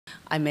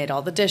I made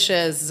all the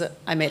dishes.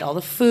 I made all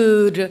the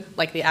food,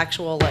 like the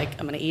actual, like,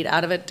 I'm going to eat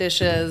out of it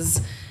dishes.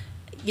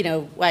 You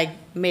know, I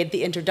made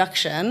the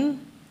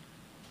introduction.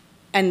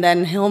 And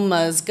then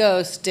Hilma's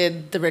ghost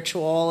did the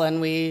ritual, and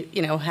we,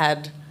 you know,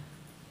 had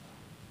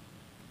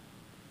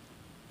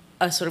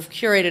a sort of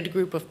curated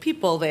group of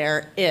people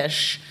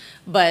there-ish,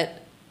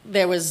 but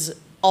there was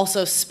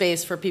also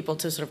space for people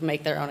to sort of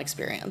make their own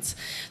experience.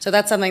 So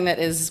that's something that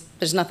is,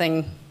 there's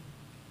nothing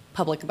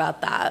public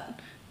about that,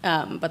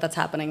 but that's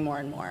happening more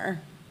and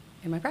more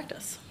in my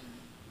practice.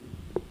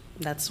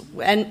 That's,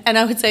 and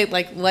I would say,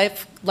 like,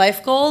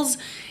 life goals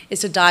is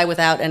to die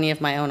without any of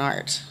my own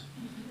art,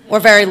 or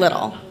very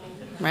little.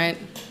 Right?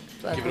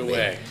 So give it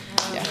away.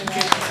 Yeah.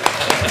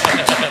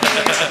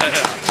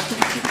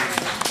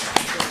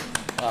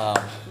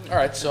 All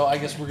right, so I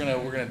guess we're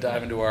gonna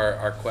dive into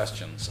our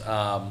questions.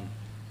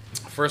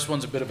 First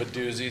one's a bit of a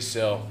doozy,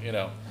 so you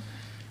know,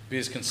 be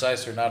as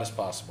concise or not as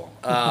possible.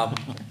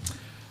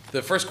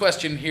 The first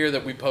question here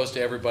that we pose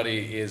to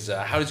everybody is,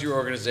 how does your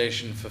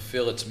organization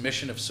fulfill its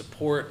mission of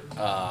support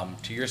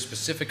to your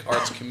specific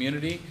arts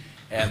community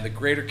and the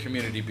greater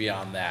community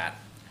beyond that?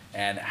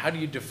 And how do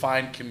you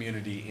define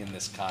community in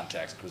this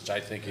context, which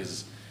I think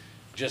is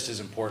just as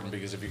important,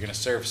 because if you're going to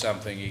serve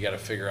something, you got to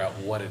figure out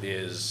what it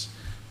is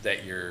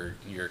that your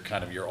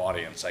kind of your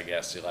audience, I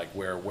guess. You're like,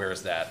 where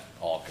is that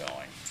all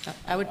going?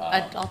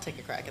 I'll take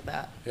a crack at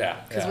that. Yeah.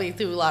 Because we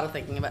do a lot of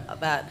thinking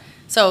about that.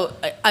 So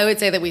I would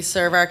say that we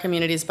serve our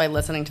communities by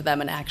listening to them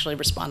and actually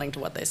responding to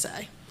what they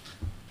say.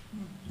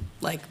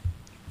 Like,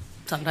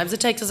 sometimes it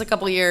takes us a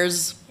couple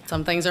years.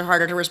 Some things are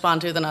harder to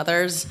respond to than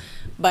others,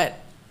 but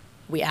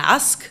we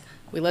ask,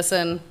 we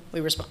listen,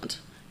 we respond.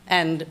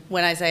 And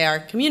when I say our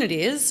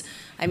communities,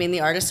 I mean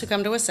the artists who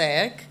come to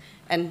WSAIC,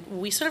 and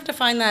we sort of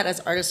define that as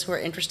artists who are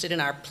interested in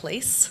our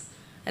place.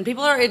 And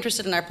people are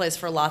interested in our place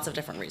for lots of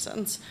different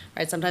reasons,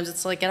 right? Sometimes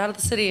it's like get out of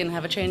the city and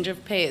have a change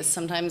of pace.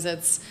 Sometimes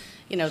it's,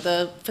 you know,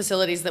 the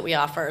facilities that we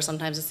offer.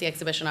 Sometimes it's the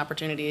exhibition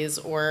opportunities,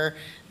 or,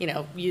 you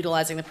know,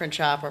 utilizing the print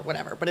shop or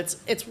whatever. But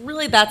it's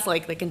really, that's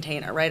like the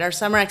container, right? Our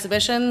summer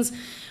exhibitions,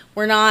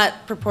 we're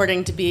not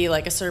purporting to be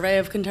like a survey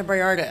of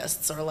contemporary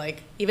artists, or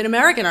like even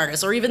American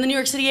artists, or even the New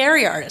York City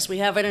area artists. We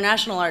have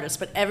international artists,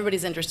 but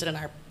everybody's interested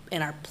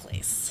in our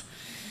place.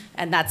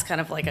 And that's kind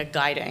of like a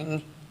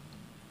guiding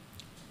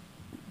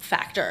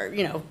factor,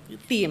 you know,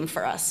 theme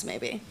for us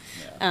maybe.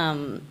 Yeah.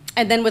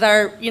 And then with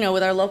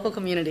our local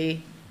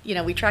community, you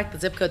know, we track the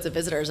zip codes of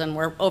visitors, and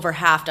we're over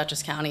half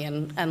Dutchess County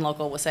and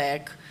local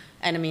WSAIC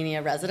and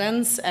Amenia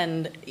residents,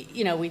 and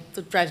you know,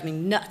 it drives me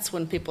nuts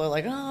when people are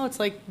like, oh, it's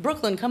like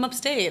Brooklyn, come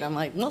upstate. I'm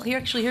like, well,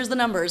 here's the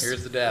numbers.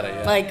 Here's the data,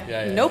 yeah. Like,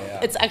 nope,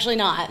 it's actually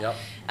not. Yep.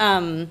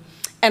 And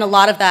a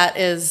lot of that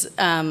is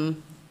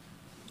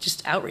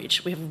just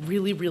outreach. We have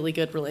really, really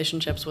good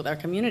relationships with our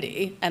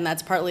community, and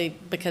that's partly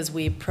because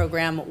we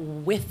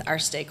program with our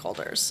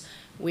stakeholders.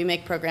 We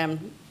make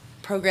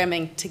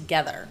programming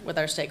together with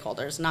our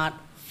stakeholders, not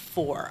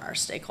for our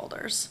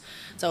stakeholders.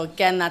 So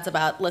again, that's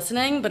about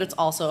listening, but it's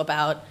also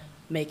about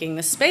making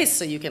the space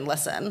so you can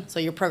listen. So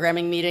your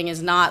programming meeting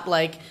is not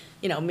like,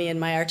 you know, me and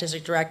my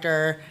artistic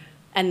director,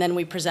 and then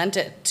we present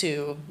it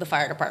to the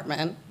fire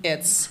department.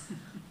 It's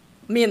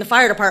me and the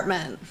fire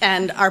department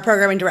and our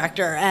programming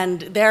director and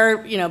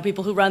their, you know,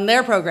 people who run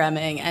their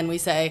programming, and we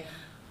say,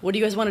 what do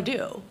you guys want to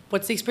do?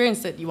 What's the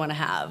experience that you want to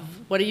have?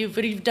 What have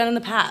you done in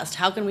the past?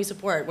 How can we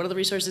support? What are the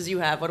resources you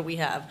have? What do we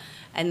have?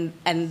 And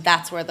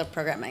that's where the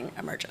programming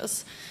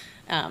emerges.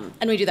 And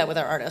we do that with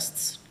our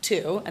artists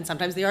too, and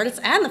sometimes the artists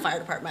and the fire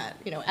department,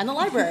 you know, and the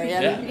library,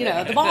 and you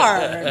know, the bar.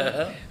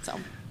 And so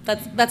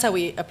that's how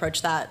we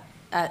approach that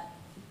at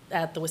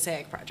the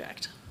WSAIC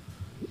project.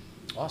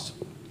 Awesome.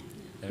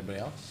 Anybody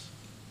else?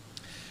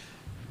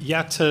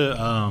 Yeah,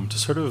 to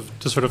sort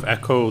of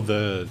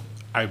echo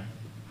I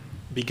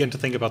begin to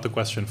think about the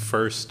question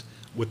first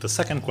with the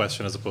second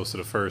question as opposed to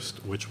the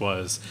first, which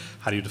was,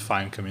 how do you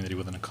define community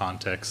within a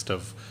context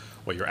of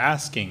what you're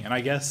asking? And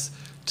I guess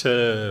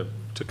to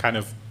kind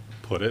of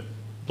put it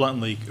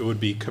bluntly, it would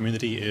be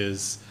community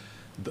is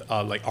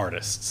like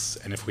artists,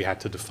 and if we had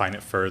to define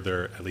it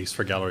further, at least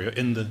for Galleria,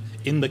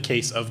 in the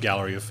case of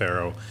Galleria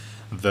Faro,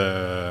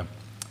 the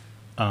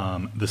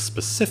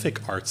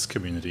specific arts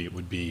community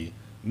would be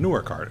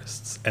Newark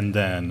artists, and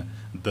then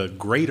the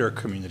greater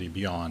community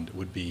beyond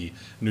would be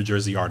New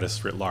Jersey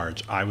artists writ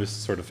large. I was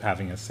sort of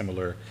having a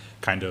similar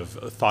kind of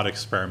thought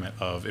experiment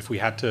of, if we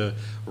had to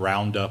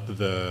round up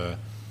the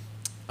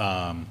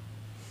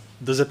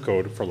zip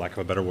code, for lack of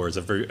a better words,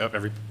 of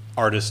every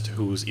artist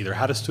who's either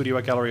had a studio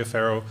at Galleria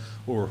Faro,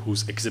 or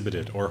who's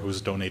exhibited, or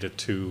who's donated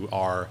to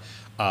our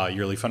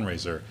yearly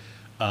fundraiser,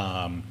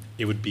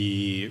 it would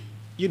be,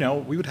 you know,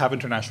 we would have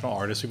international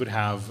artists, we would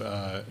have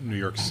New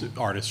York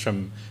artists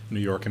from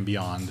New York and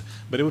beyond,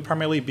 but it would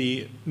primarily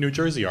be New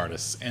Jersey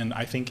artists. And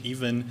I think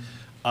even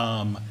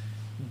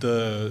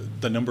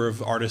the number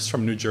of artists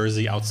from New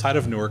Jersey outside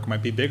of Newark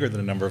might be bigger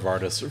than the number of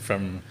artists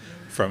from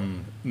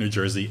New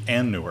Jersey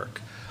and Newark.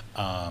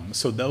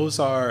 So those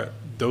are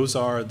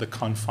the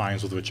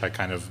confines with which I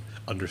kind of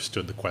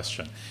understood the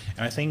question.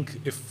 And I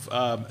think if,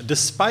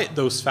 despite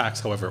those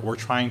facts, however, we're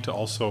trying to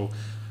also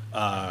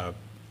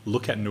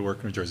look at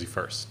Newark, New Jersey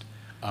first.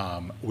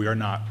 We are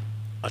not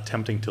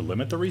attempting to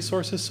limit the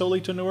resources solely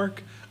to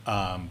Newark,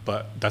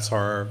 but that's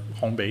our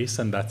home base,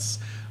 and that's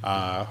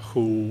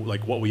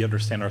what we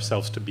understand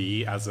ourselves to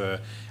be as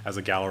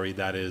a gallery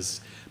that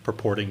is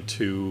purporting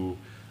to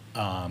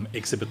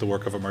exhibit the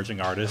work of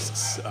emerging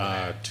artists,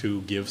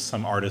 to give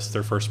some artists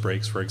their first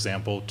breaks, for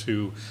example,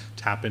 to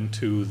tap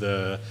into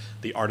the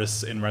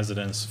artists in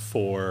residence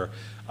for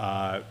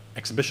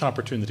exhibition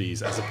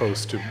opportunities, as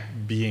opposed to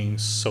being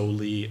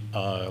solely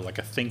like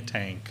a think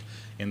tank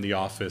in the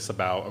office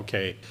about,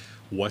 okay,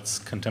 what's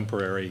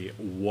contemporary,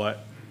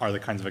 what are the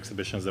kinds of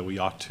exhibitions that we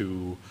ought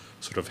to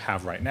sort of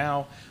have right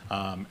now.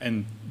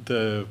 And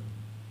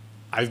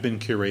I've been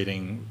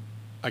curating,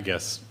 I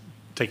guess,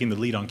 taking the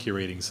lead on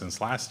curating since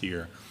last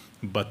year,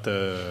 but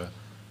the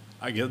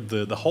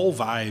whole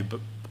vibe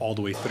all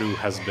the way through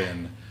has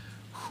been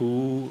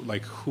who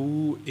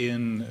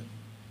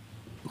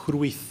do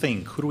we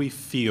think, who do we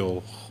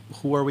feel,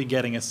 who are we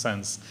getting a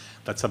sense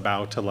that's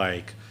about to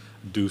like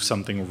do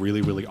something really,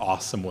 really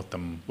awesome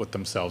with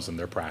themselves and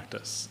their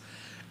practice.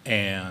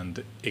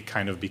 And it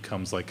kind of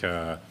becomes like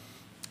are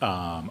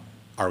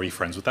we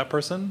friends with that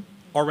person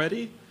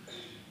already?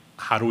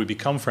 How do we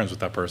become friends with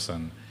that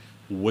person?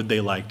 Would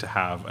they like to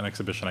have an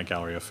exhibition at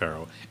Gallery of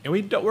Faro? And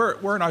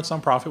we're an arts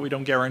nonprofit. We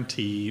don't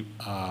guarantee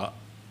a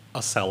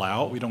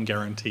sellout. We don't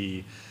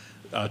guarantee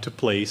to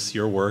place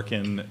your work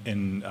in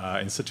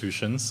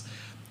institutions,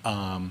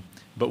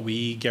 but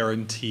we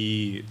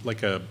guarantee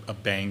like a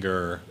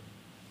banger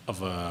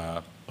of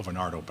an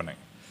art opening.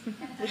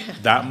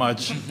 That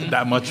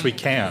much we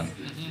can,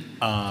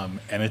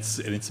 and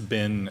it's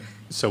been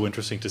so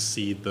interesting to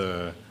see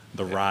the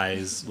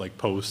rise, like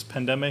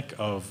post-pandemic,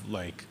 of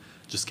like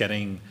just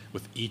getting,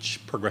 with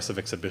each progressive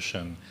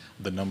exhibition,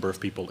 the number of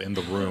people in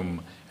the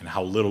room and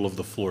how little of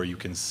the floor you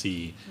can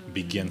see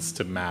begins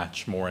to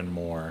match more and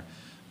more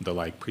the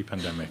like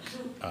pre-pandemic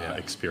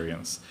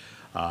experience.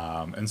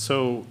 And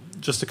so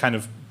just to kind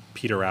of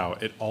peter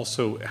out, it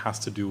also has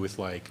to do with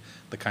like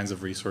the kinds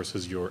of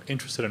resources you're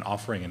interested in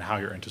offering and how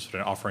you're interested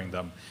in offering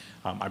them.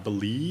 I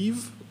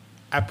believe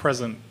at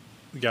present,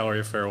 Gallery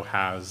of Faro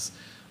has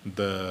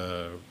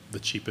the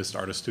cheapest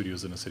artist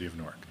studios in the city of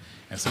Newark.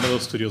 And some of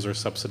those studios are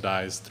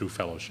subsidized through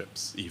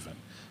fellowships even.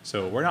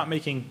 So we're not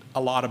making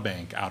a lot of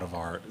bank out of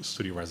our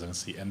studio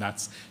residency, and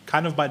that's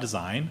kind of by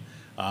design.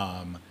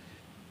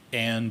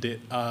 And it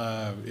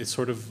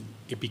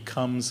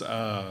becomes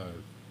a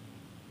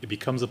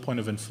point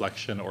of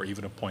inflection, or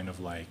even a point of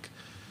like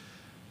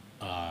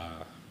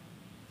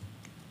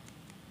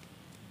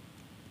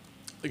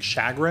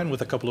chagrin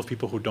with a couple of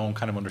people who don't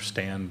kind of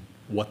understand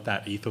what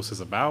that ethos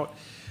is about.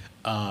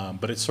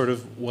 But it sort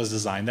of was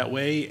designed that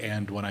way,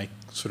 and when I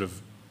sort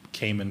of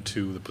came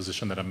into the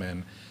position that I'm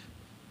in,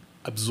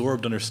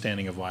 absorbed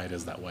understanding of why it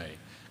is that way,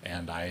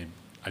 and I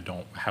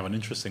don't have an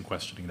interest in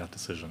questioning that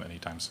decision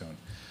anytime soon.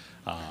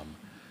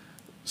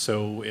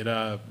 So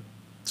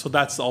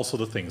that's also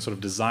the thing, sort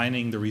of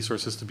designing the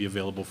resources to be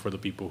available for the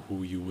people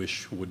who you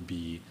wish would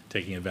be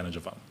taking advantage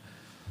of them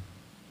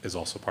is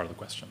also part of the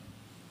question.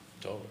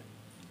 Totally.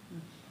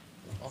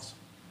 Awesome.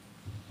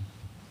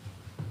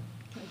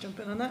 Can I jump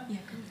in on that?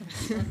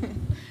 Yeah.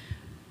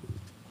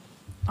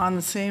 On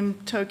the same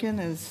token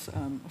as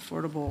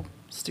affordable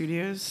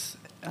studios,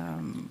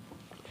 down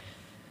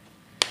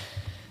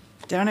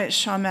at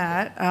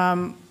Chamat,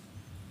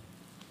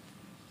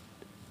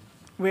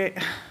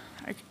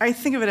 I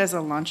think of it as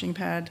a launching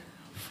pad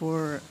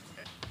for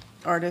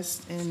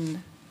artists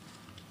in,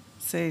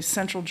 say,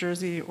 Central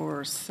Jersey,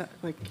 or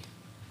like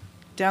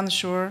down the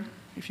shore,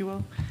 if you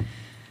will.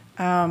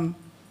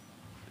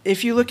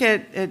 If you look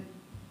at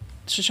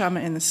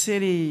Shishama in the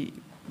city,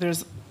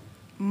 there's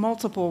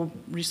multiple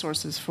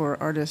resources for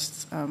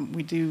artists.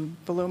 We do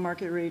below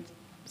market rate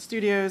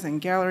studios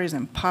and galleries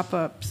and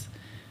pop-ups.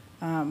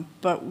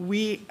 But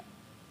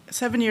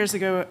 7 years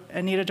ago,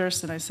 Anita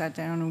Durst and I sat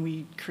down and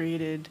we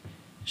created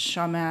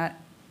Chamat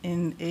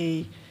in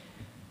it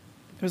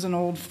was an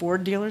old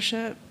Ford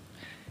dealership.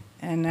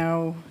 And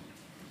now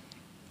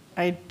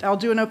I'll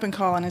do an open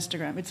call on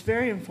Instagram. It's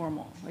very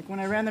informal. Like when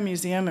I ran the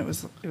museum, it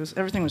was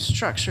everything was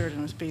structured and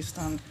it was based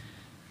on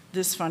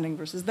this funding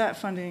versus that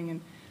funding.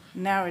 And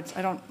now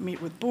I don't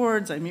meet with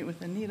boards, I meet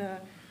with Anita,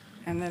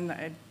 and then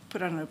I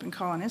put out an open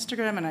call on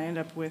Instagram, and I end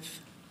up with,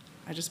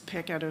 I just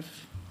pick out of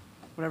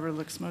whatever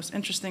looks most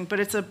interesting. But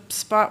it's a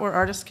spot where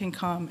artists can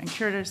come and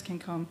curators can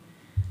come,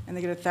 and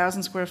they get a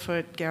 1,000 square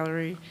foot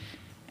gallery,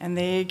 and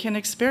they can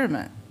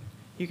experiment.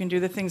 You can do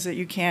the things that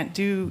you can't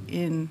do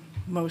in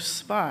most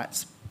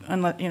spots,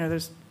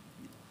 unless,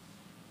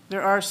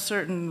 there are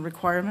certain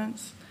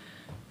requirements.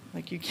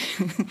 Like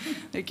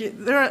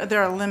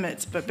there are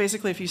limits, but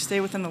basically if you stay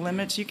within the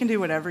limits, you can do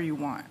whatever you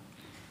want.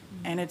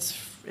 And it's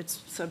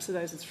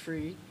subsidized, it's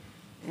free.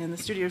 And the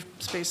studio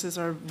spaces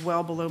are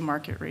well below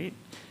market rate.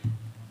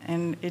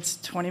 And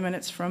it's 20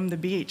 minutes from the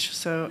beach,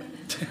 so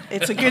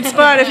it's a good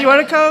spot. If you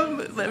want to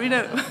come, let me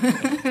know.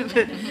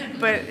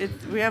 but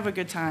we have a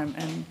good time,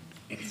 and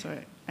So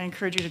I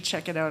encourage you to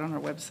check it out on our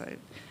website.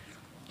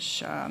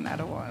 Shah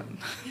Madawan.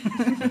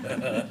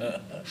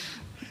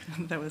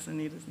 That was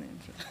Anita's name.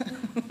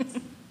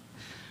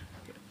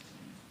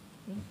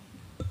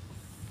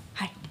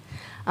 Hi.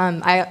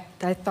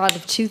 I thought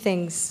of two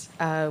things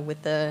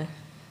with the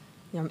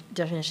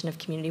definition of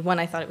community. One,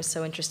 I thought it was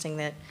so interesting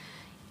that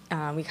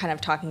we kind of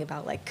talking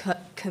about like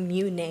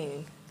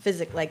communing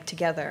like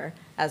together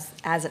as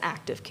an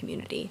active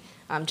community.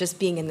 Just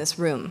being in this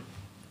room,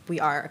 we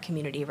are a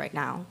community right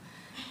now,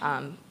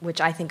 which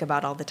I think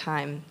about all the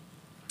time.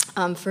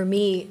 For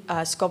me,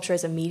 sculpture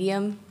as a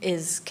medium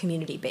is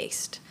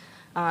community-based.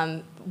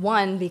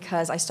 One,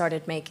 because I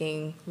started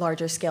making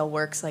larger scale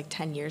works like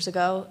 10 years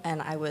ago,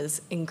 and I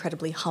was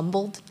incredibly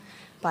humbled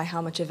by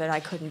how much of it I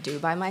couldn't do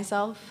by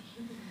myself.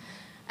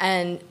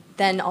 And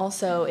then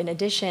also, in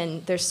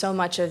addition, there's so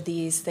much of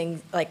these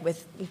things, like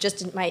with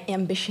just my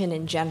ambition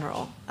in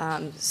general.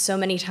 So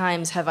many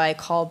times have I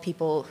called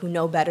people who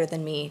know better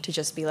than me to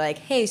just be like,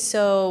 hey,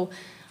 so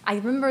I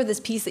remember this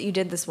piece that you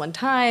did this one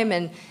time,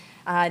 and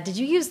did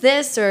you use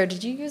this, or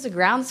did you use a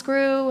ground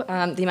screw?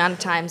 The amount of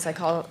times I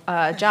call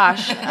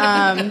Josh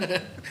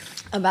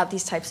about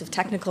these types of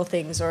technical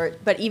things,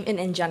 but even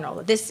in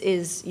general, this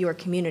is your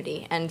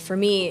community. And for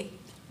me,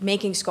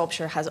 making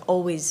sculpture has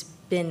always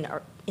been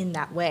in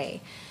that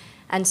way.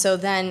 And so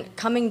then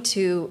coming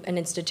to an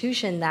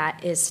institution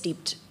that is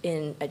steeped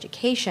in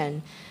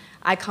education,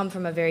 I come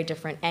from a very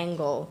different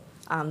angle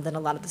than a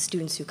lot of the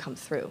students who come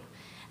through.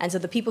 And so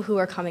the people who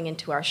are coming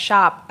into our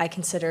shop, I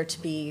consider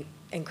to be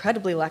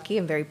incredibly lucky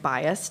and very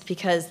biased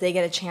because they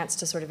get a chance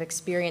to sort of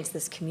experience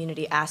this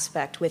community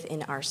aspect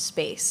within our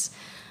space.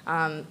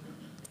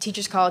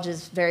 Teachers College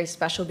is very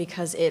special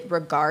because it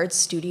regards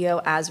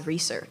studio as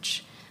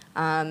research.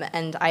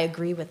 And I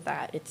agree with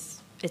that.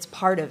 It's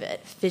part of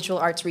it. Visual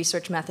arts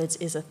research methods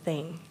is a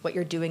thing. What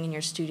you're doing in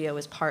your studio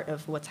is part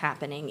of what's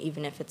happening,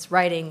 even if it's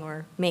writing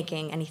or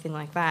making, anything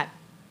like that.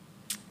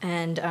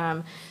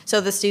 And so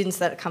the students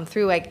that come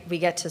through, we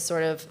get to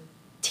sort of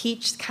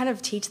teach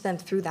them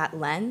through that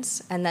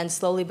lens, and then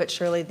slowly but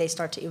surely they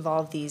start to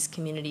evolve these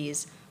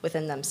communities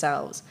within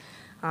themselves.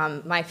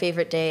 My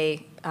favorite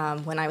day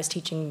when I was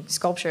teaching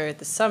sculpture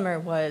this summer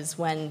was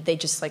when they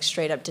just like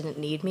straight up didn't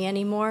need me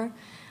anymore.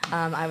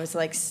 I was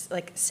like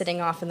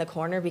sitting off in the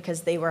corner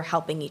because they were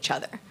helping each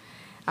other.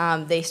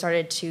 They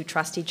started to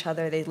trust each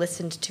other. They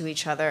listened to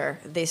each other.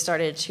 They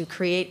started to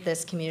create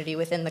this community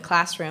within the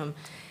classroom.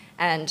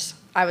 And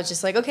I was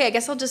just like, okay, I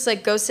guess I'll just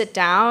like go sit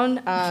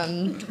down.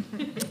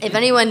 If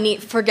anyone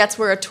forgets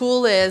where a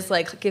tool is,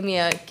 like give me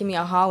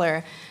a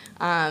holler.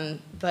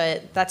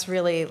 But that's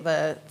really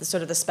the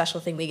sort of the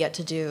special thing we get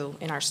to do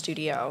in our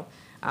studio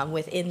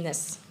within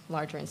this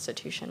larger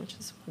institution, which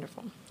is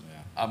wonderful.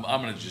 Yeah,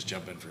 I'm going to just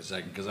jump in for a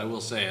second because I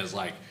will say, as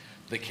like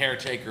the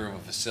caretaker of a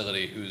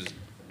facility who's,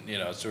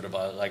 sort of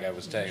like I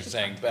was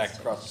saying back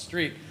across the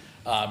street.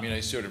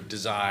 You sort of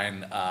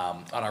design,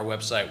 on our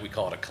website, we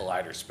call it a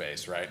collider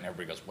space, right? And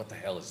everybody goes, what the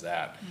hell is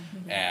that?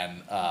 Mm-hmm.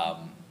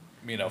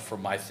 And,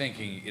 from my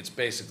thinking, it's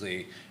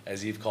basically,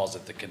 as Eve calls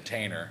it, the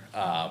container,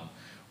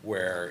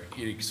 where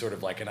you sort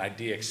of like an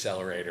idea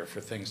accelerator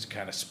for things to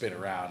kind of spin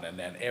around, and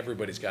then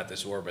everybody's got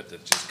this orbit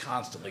that's just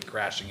constantly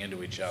crashing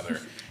into each other.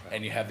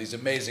 And you have these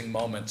amazing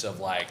moments of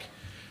like,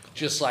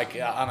 just like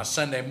on a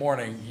Sunday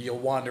morning, you'll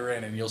wander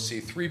in and you'll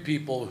see three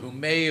people who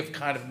may have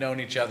kind of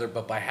known each other,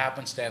 but by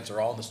happenstance are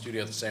all in the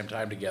studio at the same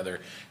time together,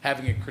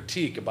 having a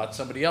critique about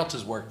somebody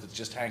else's work that's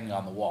just hanging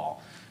on the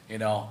wall,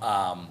 and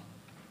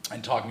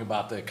talking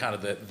about the kind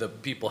of the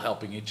people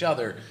helping each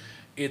other.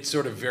 It's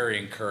sort of very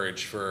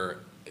encouraged for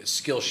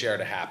Skillshare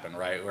to happen,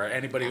 right? Where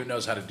anybody who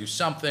knows how to do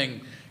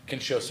something can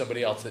show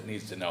somebody else that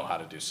needs to know how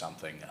to do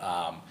something.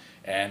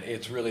 And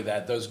it's really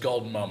those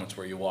golden moments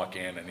where you walk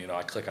in and,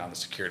 I click on the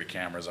security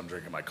cameras, I'm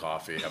drinking my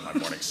coffee, have my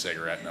morning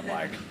cigarette, and I'm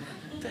like,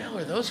 what the hell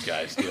are those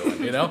guys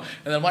doing, And then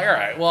I'm like, all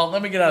right, well,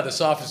 let me get out of this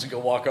office and go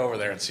walk over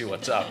there and see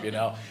what's up,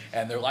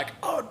 And they're like,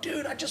 oh,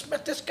 dude, I just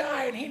met this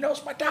guy, and he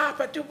knows my top,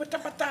 and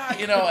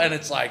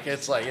it's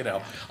like,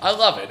 I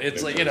love it.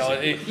 It's like,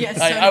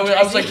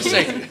 I was like to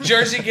say,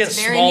 Jersey gets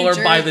smaller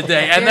by the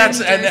day. And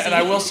and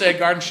I will say, at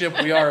Gardenship,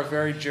 we are a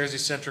very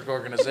Jersey-centric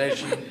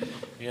organization,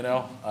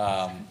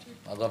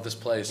 I love this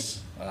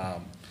place,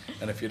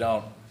 and if you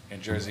don't,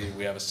 in Jersey,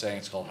 we have a saying,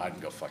 it's called hide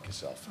and go fuck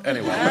yourself.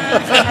 Anyway.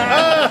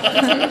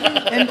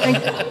 and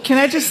can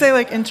I just say,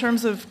 like, in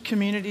terms of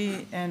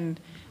community, and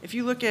if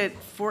you look at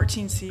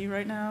 14C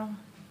right now,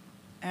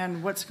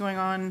 and what's going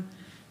on,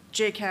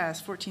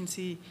 JCAS,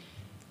 14C,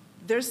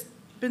 there's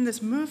been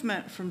this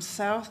movement from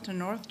South to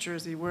North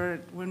Jersey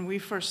where when we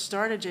first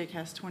started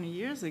JCAS 20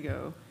 years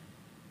ago,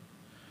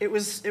 it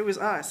was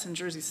us in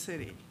Jersey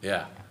City.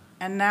 Yeah.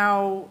 And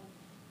now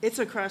it's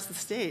across the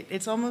state.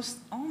 It's almost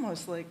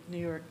like New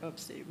York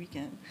upstate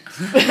weekend.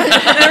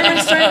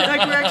 Everyone's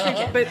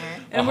trying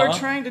to, we're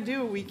trying to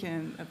do a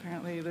weekend.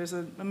 Apparently, there's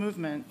a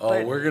movement.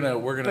 Oh, we're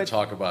gonna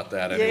talk about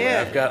that anyway.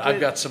 Yeah,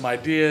 I've got some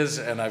ideas,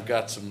 and I've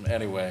got some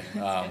anyway.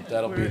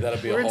 That'll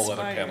be a whole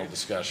other panel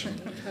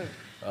discussion.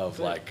 of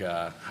like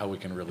how we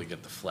can really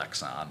get the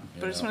flex on.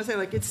 But I just want to say,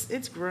 like,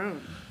 it's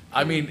grown.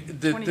 I mean,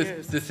 the 20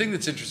 years. thing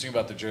that's interesting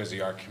about the Jersey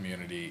art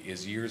community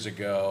is years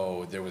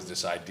ago there was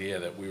this idea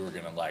that we were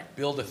going to like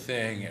build a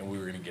thing and we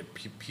were going to get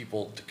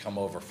people to come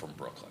over from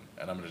Brooklyn.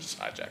 And I'm going to just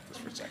hijack this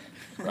for a second,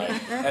 right?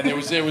 And there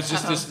was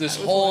just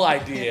this whole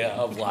idea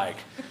of like,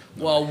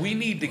 well, we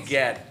need to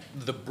get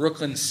the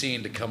Brooklyn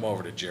scene to come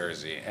over to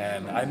Jersey.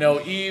 And I know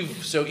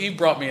Eve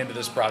brought me into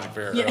this project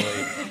very early,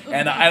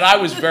 and I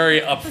was very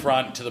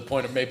upfront to the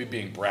point of maybe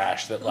being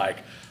brash that like,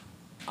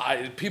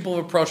 people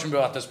have approached me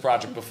about this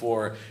project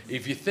before.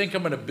 If you think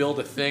I'm going to build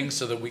a thing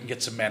so that we can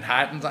get some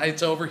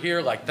Manhattanites over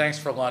here, like, thanks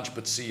for lunch,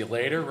 but see you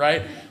later,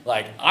 right?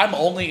 Like, I'm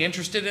only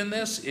interested in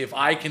this if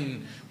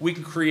we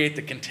can create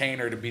the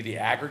container to be the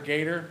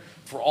aggregator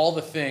for all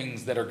the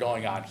things that are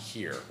going on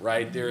here,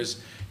 right?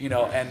 There's,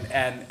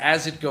 and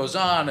as it goes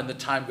on and the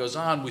time goes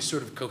on, we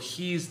sort of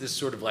cohese this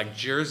sort of like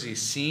Jersey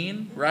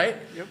scene, right?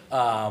 Yep.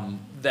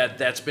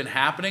 That's been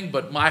happening.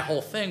 But my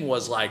whole thing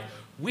was like,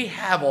 we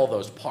have all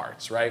those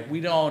parts, right? We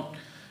don't,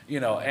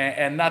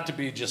 and not to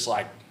be just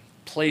like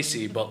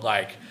placey, but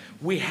like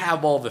we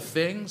have all the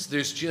things.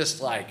 There's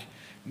just like,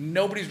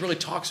 nobody's really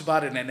talks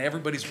about it and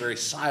everybody's very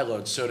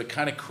siloed. So to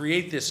kind of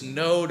create this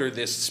node or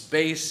this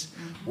space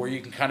where you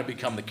can kind of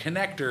become the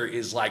connector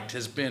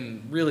has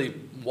been really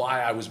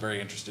why I was very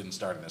interested in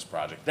starting this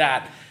project.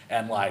 That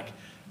and like,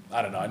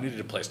 I don't know, I needed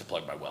a place to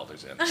plug my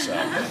welders in. So,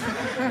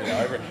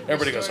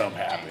 everybody goes home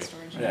happy.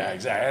 Yeah,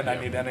 exactly.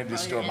 And I need to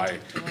store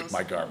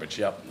my garbage.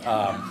 Yep.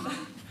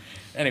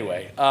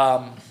 Anyway,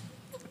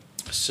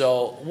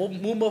 so we'll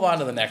move on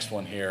to the next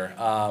one here.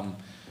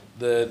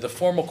 The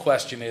formal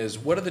question is,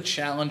 what are the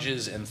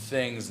challenges and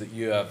things that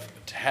you have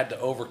had to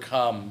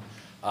overcome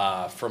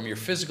from your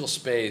physical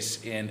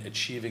space in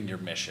achieving your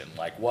mission?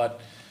 Like what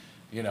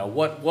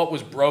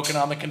was broken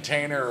on the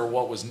container or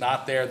what was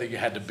not there that you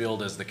had to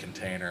build as the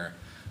container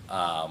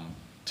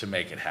to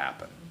make it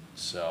happen?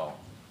 So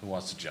who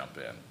wants to jump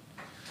in?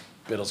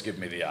 Biddle's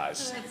giving me the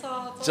eyes. It's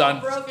all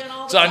broken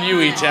all the time. It's on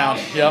you, E-Town.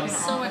 Yep.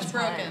 So much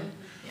broken.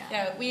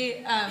 Yeah,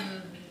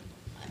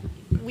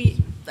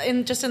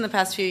 in the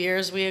past few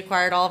years, we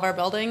acquired all of our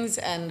buildings,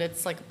 and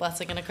it's like a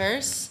blessing and a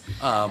curse.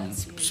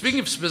 Speaking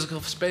of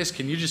physical space,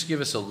 can you just give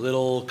us a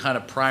little kind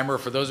of primer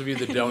for those of you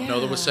that don't know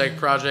the Wasaic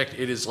Project?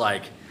 It is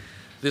like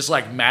this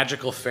like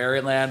magical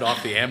fairyland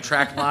off the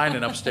Amtrak line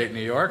in upstate New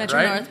York, Metro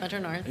right? North, Metro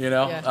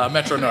North.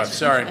 Metro North.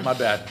 Sorry, my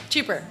bad.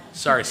 Cheaper.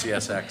 Sorry,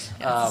 CSX.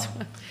 Yes.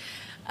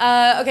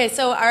 Okay,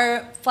 so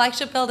our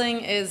flagship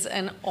building is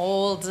an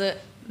old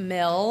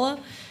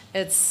mill.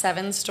 It's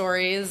 7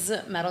 stories,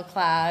 metal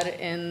clad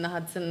in the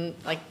Hudson,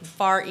 like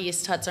far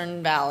east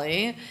Hudson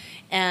Valley.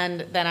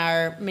 And then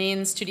our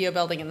main studio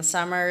building in the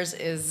summers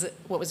is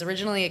what was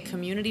originally a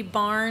community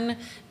barn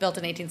built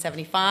in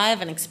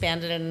 1875 and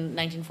expanded in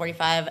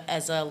 1945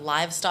 as a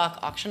livestock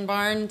auction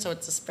barn. So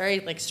it's this very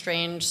like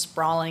strange,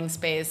 sprawling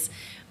space,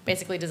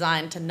 basically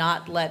designed to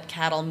not let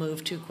cattle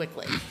move too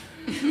quickly.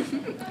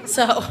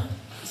 So,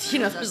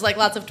 there's like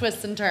lots of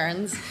twists and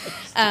turns.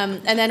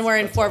 And then we're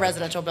in 4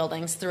 residential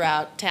buildings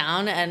throughout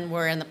town, and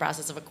we're in the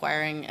process of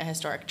acquiring a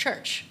historic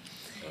church.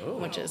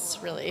 Which is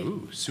really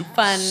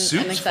fun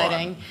and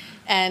exciting. Fun.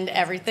 And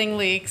everything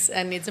leaks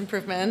and needs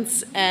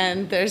improvements,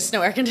 and there's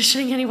no air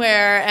conditioning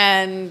anywhere,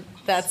 and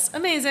that's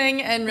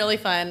amazing and really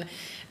fun.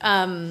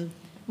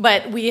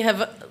 But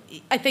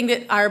I think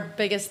that our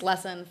biggest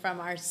lesson from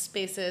our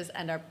spaces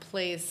and our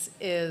place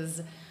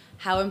is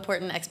how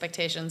important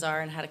expectations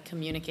are and how to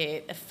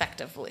communicate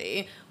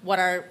effectively what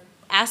our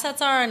assets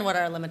are and what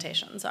our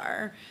limitations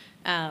are.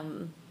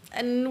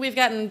 And we've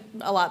gotten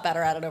a lot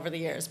better at it over the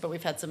years, but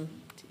we've had some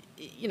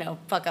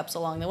fuck ups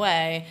along the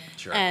way.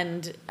 Sure.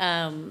 And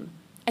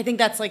I think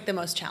that's like the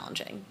most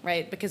challenging,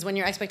 right? Because when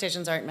your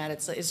expectations aren't met,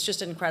 it's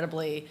just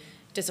incredibly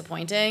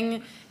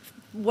disappointing,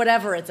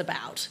 whatever it's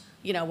about,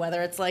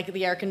 whether it's like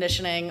the air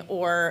conditioning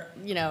or,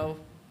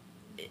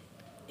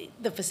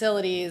 the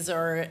facilities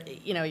or,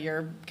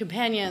 your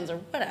companions or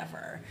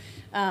whatever.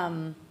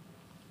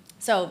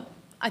 So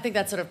I think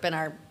that's sort of been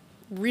our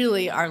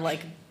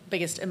like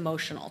biggest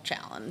emotional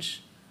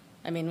challenge.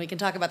 I mean, we can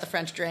talk about the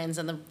French drains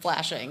and the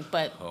flashing,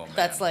 but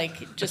that's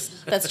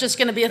just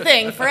going to be a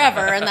thing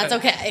forever, and that's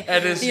okay.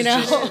 It is, it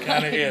just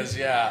kind of is,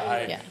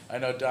 yeah. I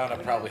know Donna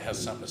probably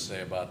has something to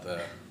say about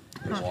the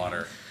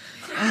water.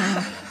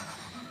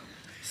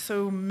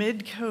 So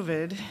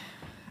mid-COVID,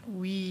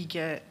 we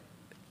get,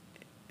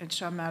 at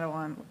Shaw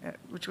Matawan,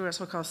 which we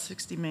also call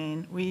 60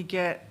 Main, we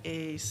get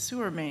a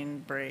sewer main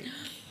break.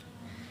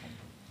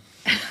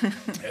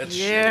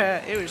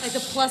 It was like the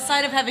plus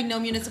side of having no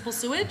municipal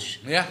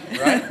sewage. Yeah,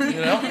 right.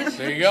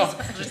 There you go.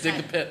 Just dig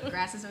the pit.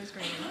 Grass is always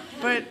green.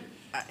 But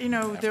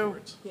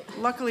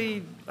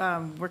luckily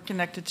we're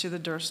connected to the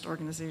Durst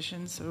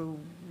organization, so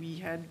we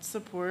had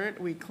support.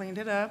 We cleaned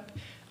it up.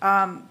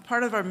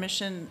 Part of our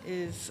mission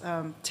is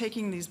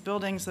taking these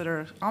buildings that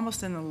are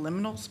almost in the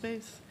liminal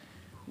space,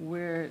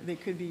 where they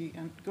could be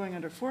going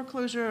under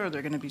foreclosure, or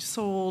they're going to be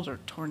sold or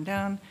torn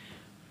down.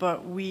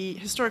 But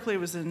historically it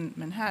was in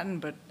Manhattan,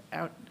 but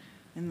out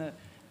in the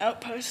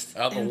outpost.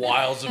 Out in and the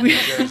wilds of New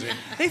Jersey.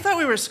 They thought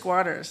we were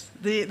squatters.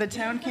 The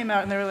town came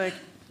out and they were like,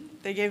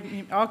 they gave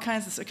me all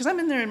kinds of stuff. Because I'm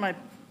in there in my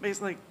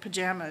like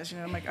pajamas, you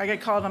know. I'm like, I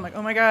get called, I'm like,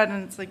 oh my God,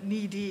 and it's like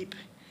knee deep.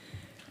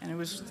 And it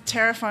was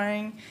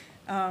terrifying.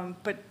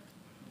 But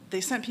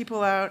they sent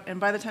people out, and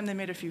by the time they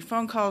made a few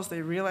phone calls,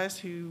 they realized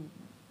who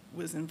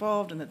was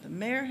involved and that the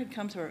mayor had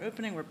come to our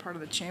opening. We're part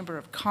of the Chamber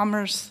of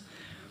Commerce.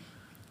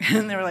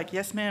 And they were like,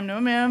 yes, ma'am, no,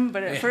 ma'am.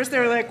 But at first they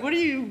were like, what are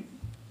you,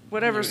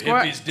 whatever,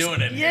 squat. Hippies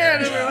doing it Yeah,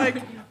 here. they were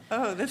like,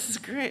 oh, this is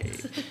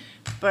great.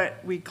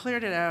 But we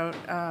cleared it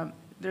out.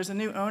 There's a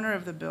new owner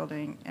of the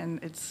building, and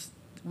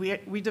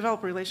we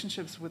develop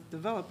relationships with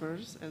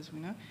developers, as we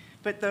know.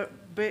 But the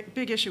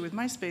big issue with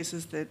my space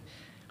is that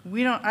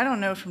I don't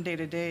know from day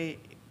to day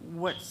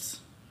what's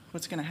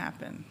going to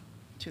happen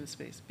to the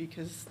space,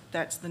 because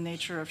that's the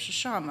nature of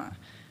Shishama.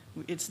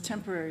 It's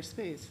temporary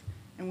space,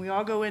 and we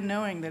all go in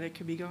knowing that it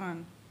could be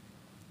gone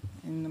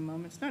in a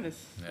moment's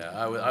notice. Yeah,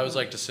 I always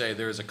like to say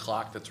there is a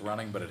clock that's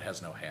running, but it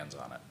has no hands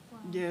on it.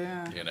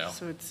 Yeah. You know?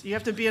 So you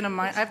have to be in a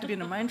mind. I have to be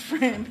in a mind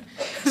frame.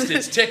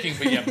 It's ticking,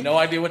 but you have no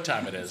idea what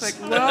time it is. It's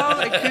like, well,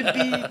 it could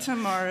be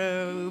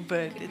tomorrow,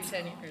 but Could be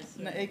 10 years.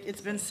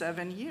 it's been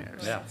 7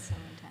 years. Yeah. So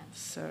intense.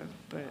 So,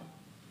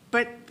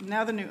 but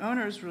now the new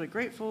owner is really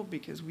grateful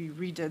because we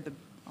redid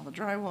all the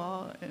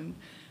drywall and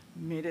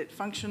made it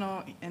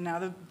functional, and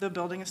now the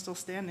building is still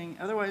standing.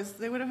 Otherwise,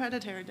 they would have had to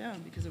tear it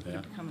down because it would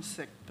have become a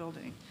sick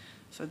building.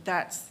 So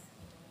that's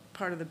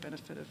part of the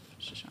benefit of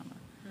Shishama.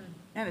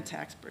 And a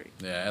tax break.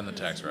 Yeah, and the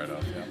tax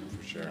write-off, yeah,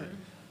 for sure.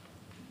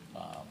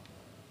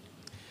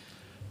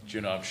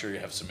 Juno, I'm sure you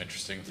have some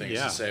interesting things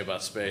Yeah. to say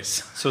about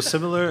space. So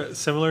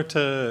similar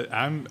to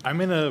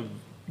I'm in a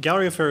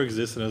gallery affair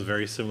exists in a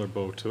very similar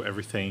boat to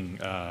everything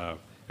Donna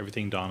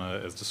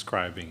is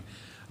describing.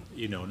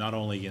 You know, not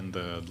only in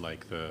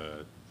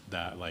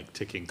that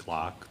ticking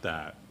clock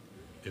that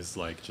is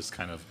like just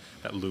kind of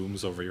that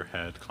looms over your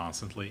head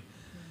constantly.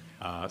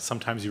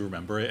 Sometimes you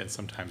remember it, and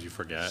sometimes you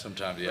forget.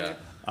 Sometimes, yeah.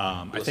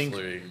 I think.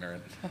 Blissfully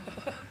ignorant.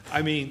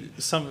 I mean,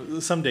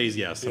 some days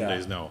yes, some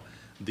days no.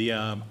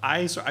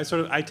 I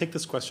take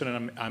this question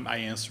and I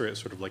answer it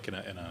sort of like in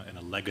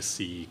a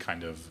legacy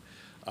kind of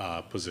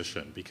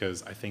position,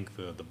 because I think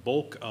the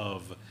bulk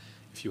of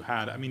if you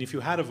had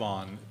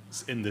Yvonne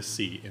in this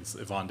seat,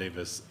 Yvonne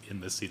Davis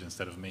in this seat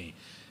instead of me,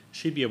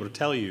 she'd be able to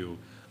tell you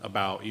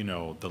about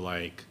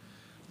the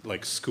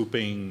like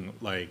scooping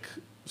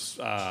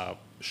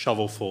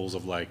shovelfuls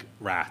of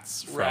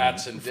rats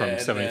from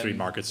 73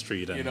 Market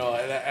Street, and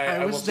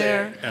I was will say-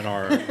 there. and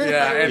our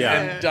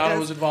and Donna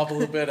was involved a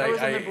little bit. I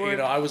was on the board.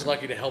 I was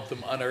lucky to help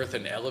them unearth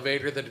an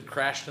elevator that had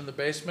crashed in the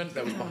basement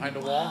that was behind a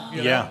wall.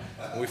 Yeah.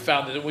 And we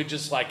found it. We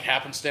just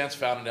happenstance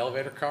found an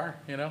elevator car.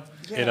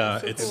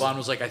 it's Yvonne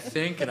was like, I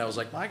think, and I was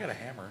like, well, I got a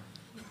hammer.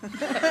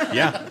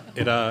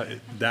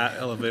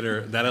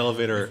 that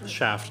elevator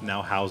shaft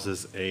now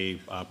houses a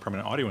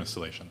permanent audio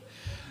installation.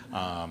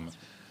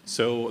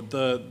 So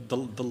the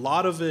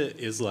lot of it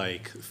is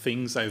like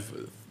things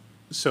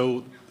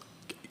so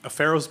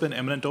Affaro's been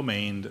eminent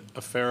domained.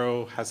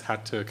 Afaro has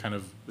had to kind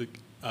of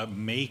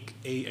make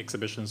a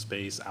exhibition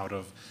space out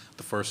of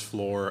the first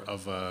floor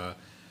of not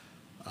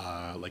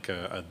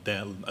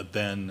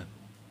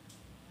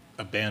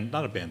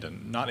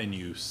in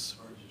use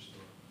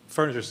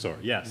furniture store.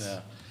 Yes.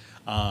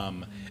 Yeah.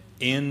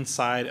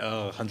 Inside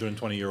a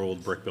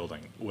 120-year-old brick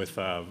building with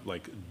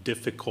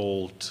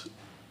difficult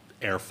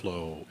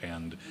airflow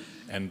and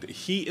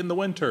heat in the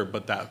winter,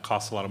 but that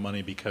costs a lot of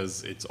money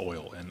because it's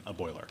oil and a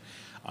boiler.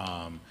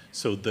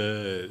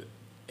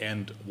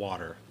 And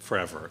water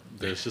forever.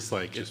 There's just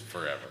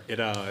forever.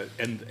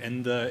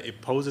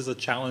 It poses a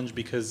challenge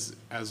because,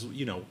 as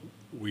you know,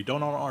 we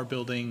don't own our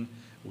building.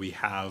 We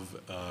have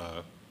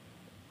a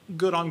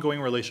good ongoing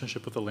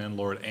relationship with the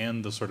landlord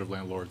and the sort of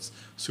landlord's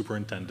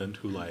superintendent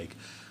who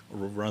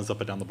runs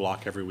up and down the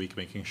block every week,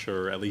 making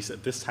sure, at least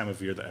at this time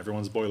of year, that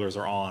everyone's boilers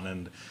are on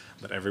and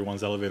that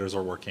everyone's elevators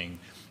are working.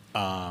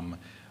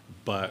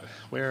 But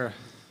where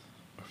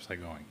was I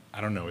going?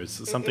 I don't know. Is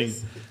Is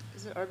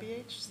it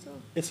RBH still?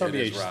 It's It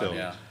is RBH Ron, still.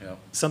 Yeah.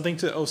 Something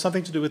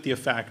to do with the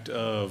effect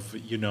of,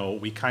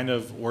 we kind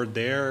of were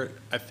there.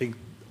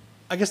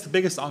 I guess the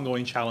biggest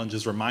ongoing challenge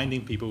is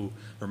reminding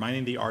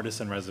the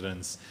artists and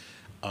residents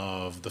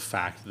of the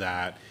fact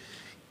that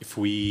if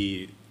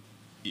we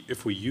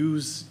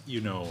use,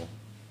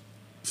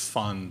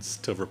 funds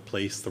to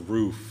replace the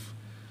roof,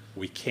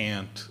 we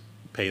can't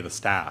pay the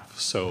staff.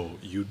 So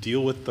you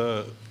deal with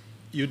the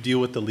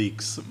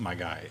leaks, my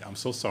guy. I'm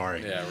so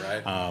sorry. Yeah,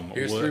 right.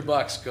 Here's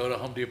 $3. Go to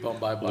Home Depot and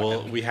buy a bucket.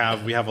 Well, we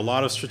have a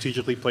lot of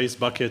strategically placed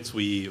buckets.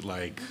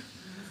 I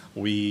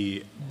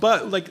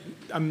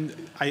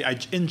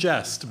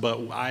ingest, but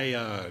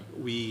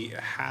we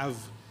have,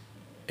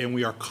 and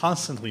we are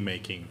constantly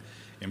making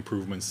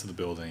improvements to the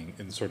building,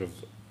 in sort of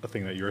a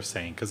thing that you're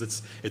saying, because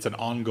it's an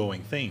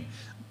ongoing thing.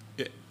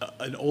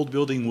 An old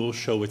building will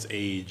show its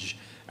age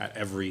at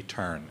every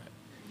turn,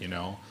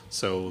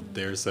 So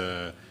there's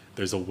a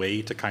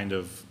way to kind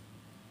of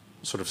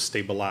sort of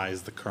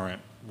stabilize the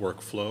current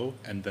workflow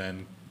and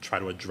then try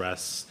to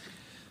address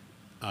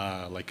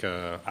like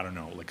a, I don't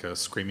know, like a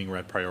screaming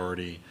red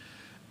priority.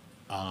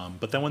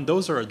 But then when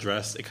those are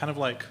addressed, it kind of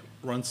like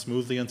runs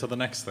smoothly into the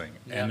next thing.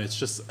 Yeah. And it's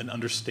just an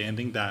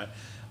understanding that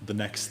the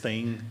next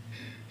thing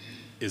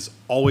is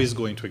always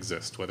going to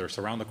exist, whether it's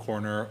around the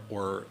corner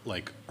or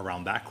like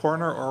around that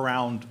corner or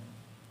around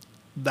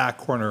that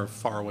corner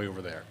far away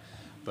over there.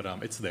 But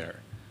it's there.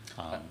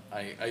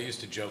 I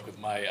used to joke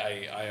with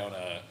I own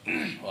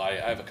well, I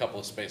have a couple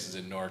of spaces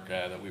in Newark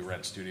that we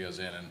rent studios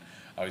in, and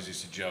I always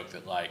used to joke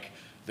that like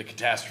the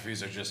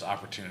catastrophes are just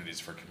opportunities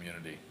for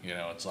community. You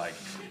know, it's like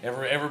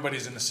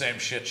everybody's in the same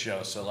shit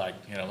show, so like,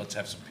 you know, let's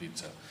have some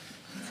pizza.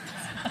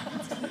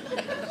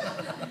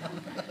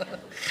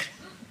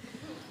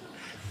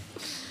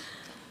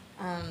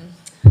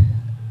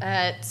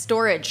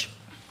 Storage.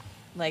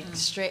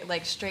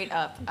 Straight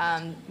up.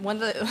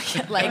 One of the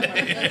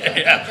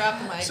Yeah. drop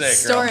the mic. Say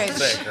it, girl. Storage.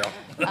 Say it, girl.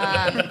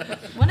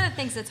 One of the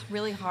things that's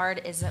really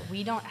hard is that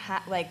we don't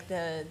have like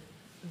the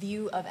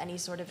view of any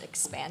sort of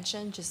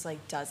expansion just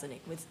like doesn't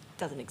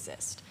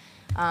exist.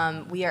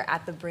 We are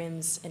at the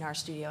brims in our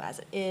studio as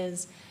it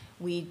is.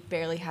 We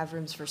barely have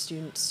rooms for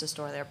students to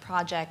store their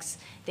projects.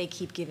 They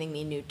keep giving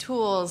me new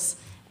tools,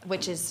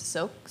 which is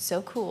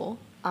so cool.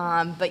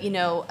 But you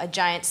know, a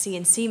giant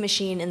CNC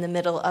machine in the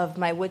middle of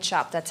my wood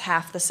shop that's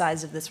half the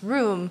size of this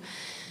room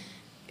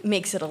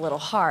makes it a little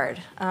hard.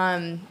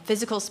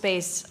 Physical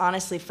space,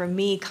 honestly, for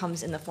me,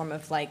 comes in the form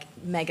of like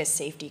mega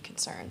safety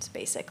concerns,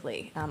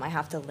 basically. I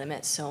have to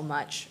limit so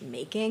much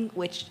making,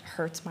 which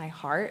hurts my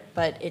heart,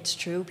 but it's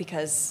true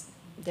because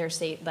their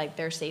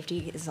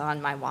safety is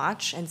on my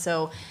watch. And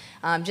so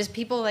just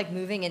people like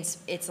moving in,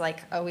 it's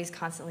like always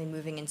constantly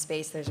moving in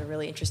space. There's a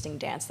really interesting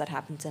dance that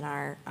happens in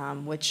our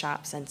wood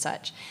shops and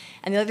such.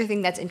 And the other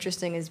thing that's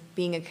interesting is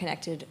being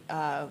connected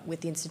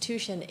with the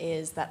institution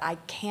is that I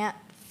can't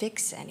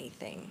fix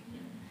anything,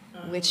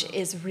 which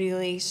is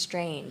really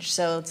strange.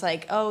 So it's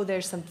like, oh,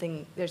 there's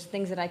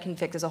things that I can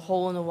fix. There's a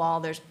hole in the wall,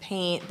 there's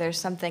paint, there's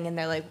something, and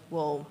they're like,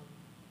 well,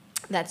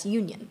 that's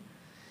union.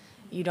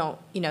 You don't,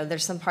 you know,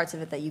 there's some parts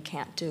of it that you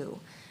can't do.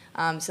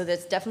 So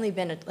there's definitely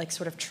been a like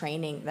sort of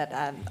training that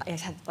I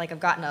have, like I've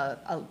gotten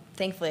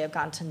thankfully I've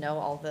gotten to know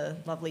all the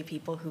lovely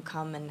people who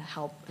come and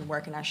help and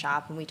work in our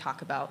shop, and we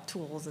talk about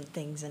tools and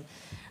things, and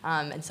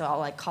so I'll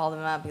like call them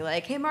up and be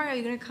like, hey Mario,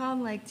 you gonna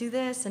come like do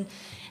this,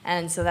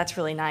 and so that's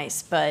really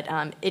nice. But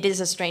it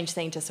is a strange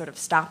thing to sort of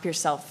stop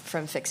yourself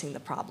from fixing the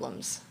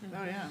problems.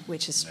 Oh, yeah.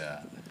 Which is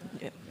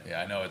Yeah,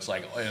 I know it's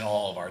like in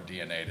all of our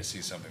DNA to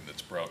see something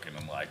that's broken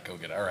and like go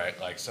get, all right,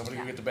 like somebody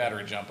go get the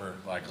battery jumper,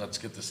 like let's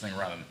get this thing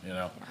running, you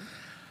know.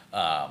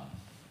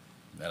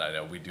 And I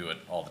know we do it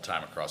all the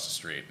time across the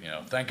street, you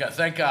know.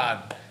 Thank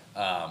God,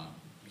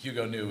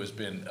 Hugo New has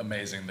been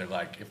amazing. They're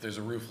like, if there's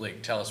a roof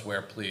leak, tell us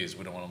where, please.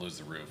 We don't want to lose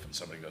the roof, and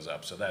somebody goes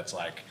up. So that's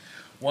like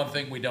one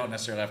thing we don't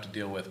necessarily have to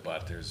deal with,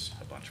 but there's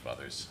a bunch of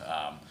others.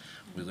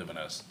 We live in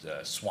a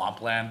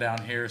swampland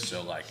down here,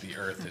 so like the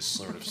earth is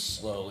sort of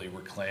slowly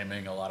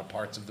reclaiming a lot of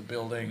parts of the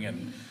building,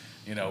 and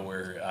you know,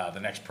 the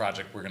next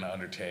project we're going to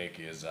undertake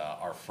is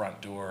our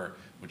front door,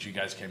 which you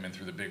guys came in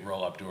through the big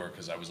roll-up door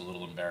because I was a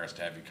little embarrassed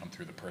to have you come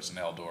through the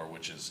personnel door,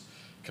 which is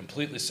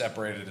completely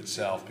separated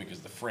itself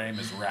because the frame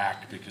is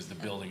racked because the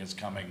building is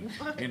coming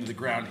into the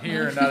ground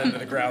here and not into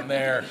the ground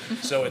there.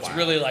 So it's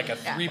really like a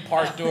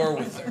three-part door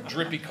with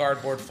drippy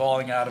cardboard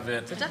falling out of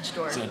it. it's a Dutch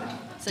door. It's a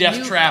It's a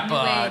Death Trap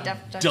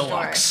Dutch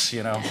deluxe,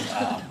 you know.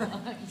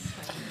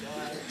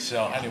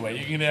 So anyway,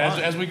 you can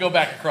as we go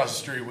back across the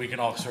street, we can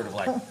all sort of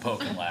like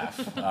poke and laugh.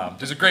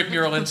 There's a great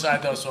mural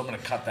inside though, so I'm going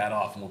to cut that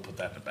off and we'll put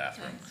that in the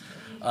bathroom.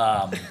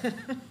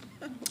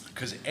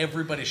 Because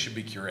everybody should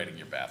be curating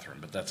your bathroom,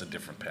 but that's a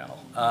different panel.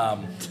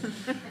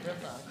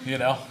 You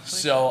know,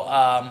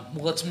 so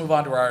let's move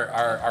on to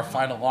our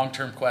final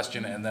long-term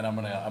question, and then I'm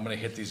gonna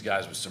hit these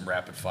guys with some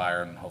rapid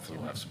fire, and hopefully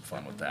we'll have some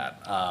fun with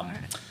that.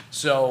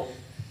 So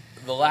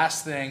the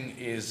last thing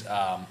is,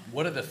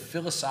 what are the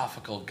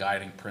philosophical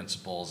guiding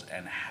principles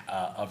and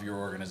of your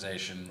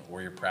organization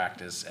or your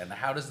practice, and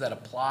how does that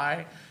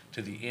apply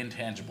to the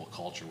intangible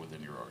culture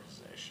within your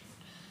organization?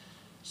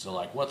 So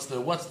like, what's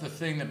the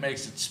thing that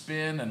makes it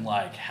spin, and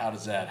like, how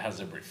does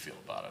everybody feel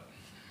about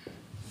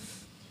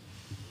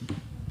it?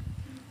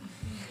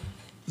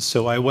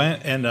 So I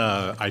went and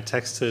I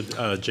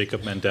texted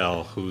Jacob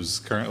Mendel, who's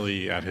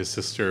currently at his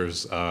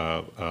sister's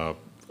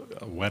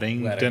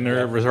wedding dinner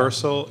yeah.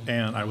 rehearsal,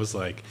 and I was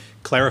like,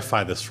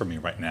 clarify this for me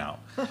right now,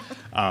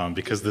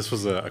 because this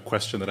was a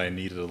question that I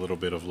needed a little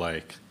bit of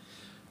like,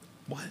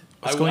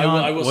 what's going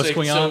on? I will What's say,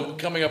 going so on?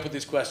 coming up with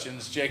these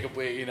questions, Jacob,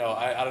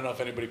 I don't know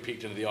if anybody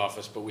peeked into the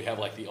office, but we have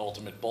like the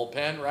ultimate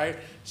bullpen, right?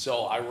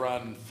 So I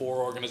run 4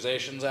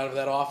 organizations out of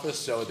that office,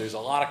 so there's a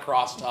lot of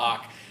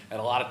crosstalk, and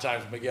a lot of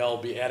times Miguel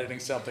will be editing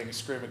something,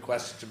 screaming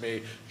questions to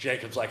me.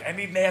 Jacob's like, I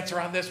need an answer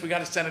on this. We got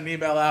to send an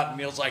email out. And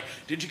Neil's like,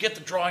 did you get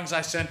the drawings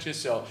I sent you?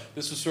 So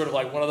this was sort of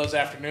like one of those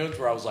afternoons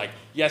where I was like,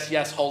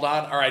 yes, hold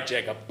on. All right,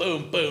 Jacob,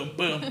 boom, boom,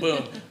 boom,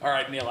 boom. All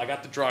right, Neil, I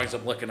got the drawings.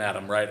 I'm looking at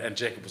them, right? And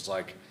Jacob was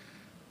like,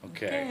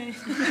 okay.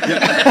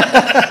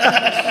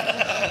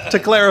 to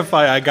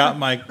clarify, I got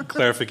my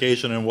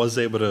clarification and was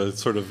able to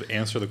sort of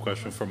answer the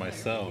question for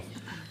myself.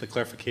 The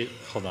clarification,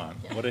 hold on,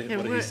 what did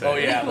he say? Oh,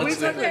 yeah,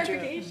 let's We- do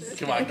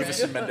Come on, give us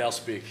some Mendel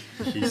speak.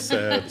 He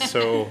said,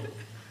 so,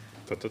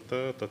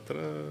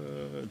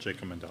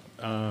 Jacob Mendel.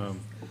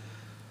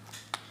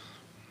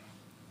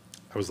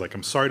 I was like,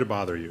 I'm sorry to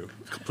bother you.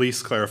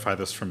 Please clarify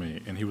this for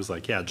me. And he was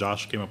like, yeah,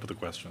 Josh came up with the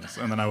questions.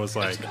 And then I was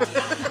like,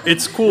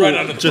 it's cool. Right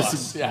under the Just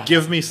bus, yeah.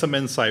 give me some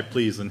insight,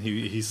 please. And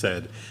he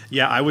said,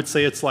 yeah, I would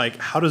say it's like,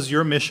 how does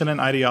your mission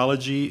and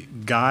ideology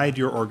guide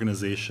your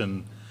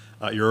organization,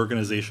 your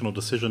organizational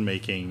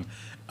decision-making,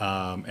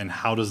 and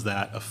how does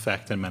that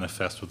affect and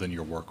manifest within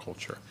your work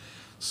culture?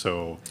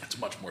 So It's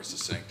much more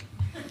succinct.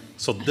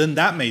 so then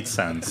that made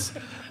sense.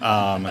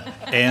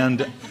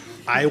 And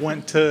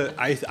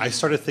I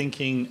started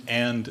thinking,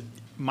 and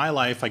my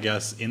life, I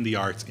guess, in the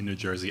arts in New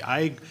Jersey,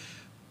 I'm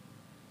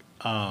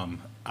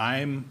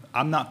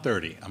not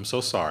 30. I'm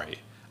so sorry.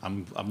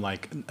 I'm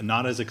like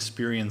not as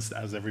experienced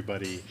as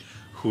everybody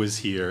who is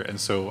here. And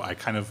so I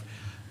kind of,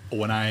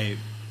 when I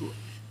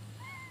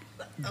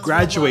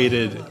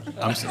graduated,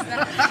 I'm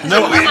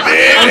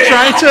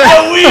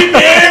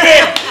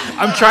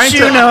trying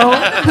to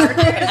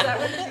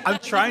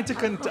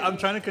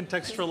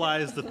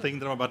contextualize the thing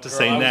that I'm about to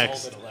say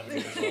next,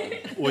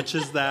 which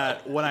is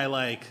that when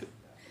I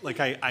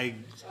I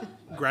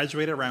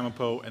graduated at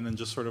Ramapo and then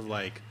just sort of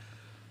like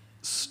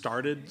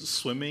started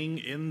swimming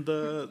in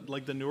the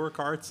Newark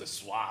arts, The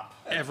swap.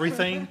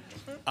 everything,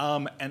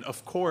 and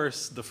of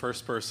course the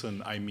first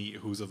person I meet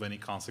who's of any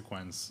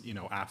consequence,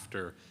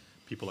 after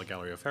people like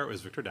Gallery of Hair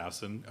is Victor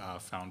Dowson,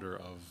 founder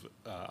of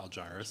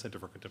Algira Center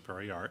for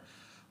Contemporary Art,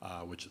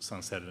 which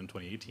sunsetted in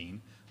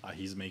 2018.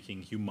 He's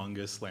making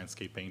humongous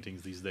landscape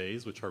paintings these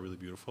days, which are really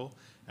beautiful.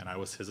 And I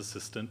was his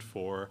assistant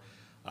for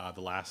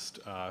the last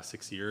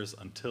 6 years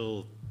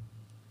until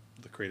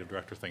the creative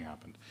director thing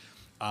happened.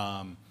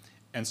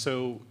 And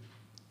so,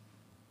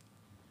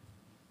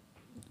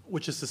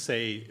 which is to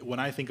say, when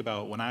I think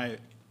about, when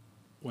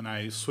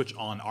I switch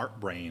on art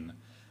brain,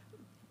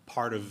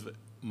 part of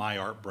my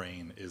art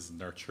brain is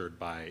nurtured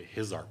by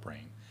his art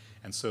brain.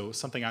 And so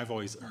something I've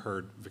always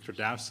heard Victor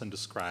Dowson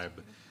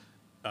describe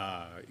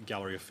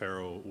Gallery of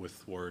Faro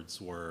with words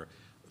were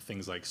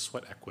things like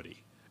sweat equity.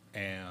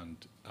 And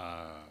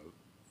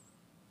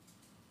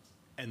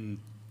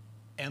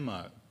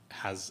Emma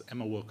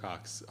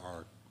Wilcox,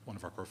 one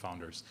of our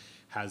co-founders,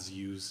 has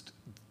used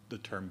the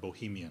term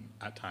bohemian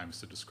at times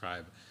to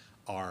describe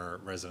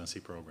our residency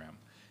program.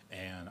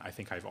 And I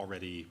think I've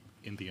already,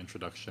 in the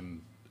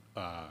introduction,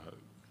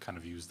 kind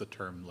of used the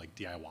term like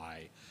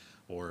DIY,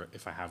 or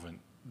if I haven't,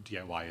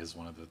 DIY is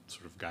one of the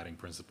sort of guiding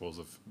principles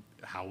of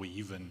how we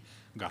even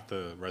got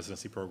the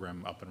residency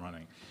program up and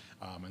running.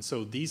 And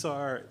so these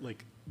are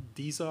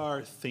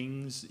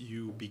things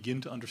you begin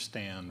to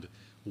understand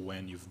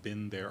when you've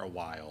been there a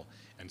while,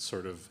 and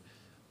sort of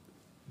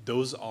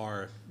those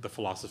are the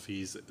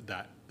philosophies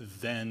that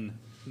then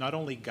not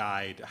only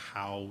guide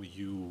how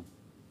you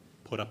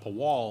put up a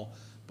wall,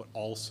 but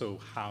also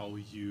how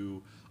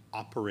you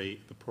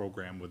operate the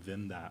program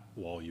within that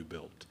wall you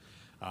built.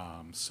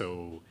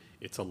 So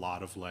it's a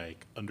lot of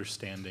like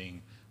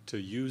understanding, to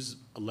use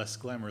a less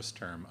glamorous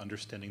term,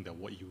 understanding that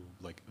what you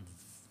like,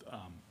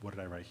 what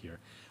did I write here?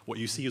 What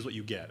you see is what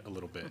you get a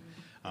little bit.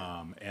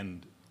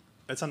 And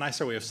that's a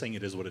nicer way of saying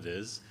it is what it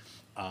is.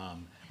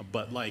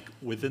 But like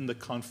within the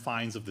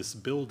confines of this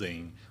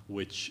building,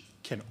 which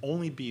can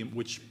only be,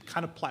 which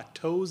kind of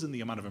plateaus in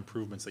the amount of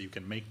improvements that you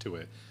can make to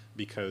it,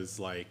 because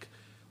like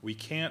we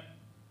can't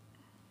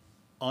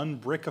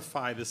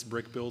unbrickify this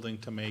brick building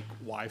to make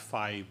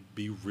Wi-Fi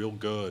be real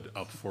good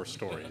up 4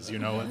 stories.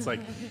 It's like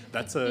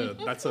that's a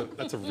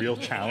real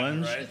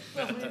challenge.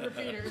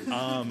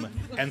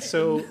 And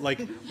so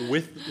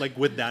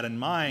with that in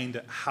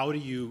mind, how do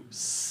you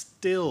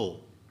still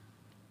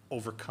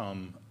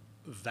overcome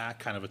that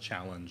kind of a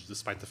challenge,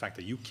 despite the fact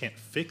that you can't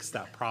fix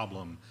that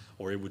problem,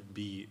 or it would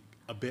be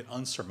a bit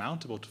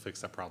unsurmountable to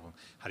fix that problem?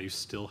 How do you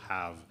still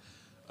have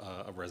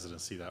a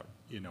residency that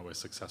is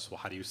successful?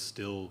 How do you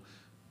still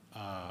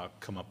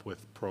come up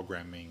with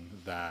programming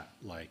that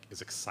like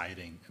is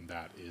exciting and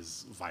that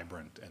is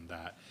vibrant, and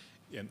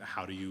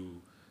how do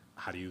you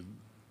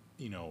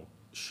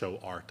show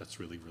art that's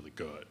really, really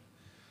good?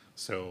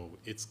 So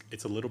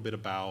it's a little bit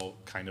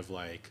about kind of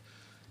like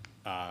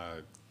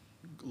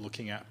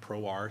looking at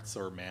pro arts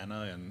or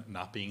mana and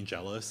not being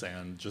jealous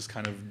and just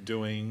kind of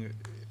doing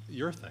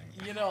your thing.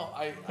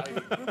 I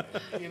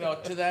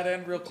to that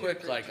end, real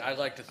quick, like I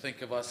like to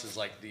think of us as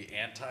like the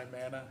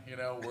anti-mana.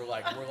 We're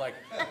like.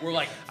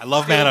 I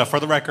love mana, for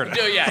the record.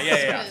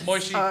 Yeah.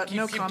 Moishi,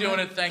 No keep comment. doing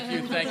it. Thank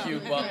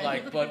you.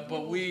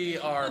 But we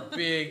are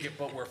big,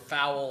 but we're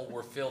foul.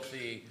 We're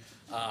filthy.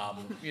 A lot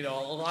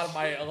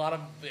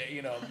of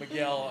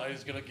Miguel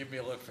is gonna give me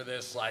a look for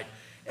this. Like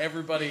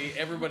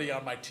everybody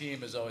on my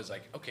team is always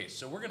like, okay,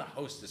 so we're gonna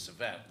host this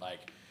event.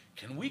 Like,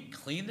 can we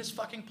clean this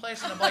fucking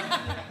place? And I'm like,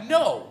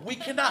 no, we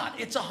cannot.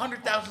 It's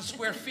 100,000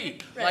 square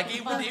feet. Like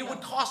it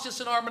would cost us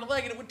an arm and a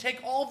leg, and it would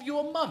take all of you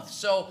a month.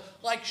 So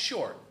like,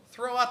 sure,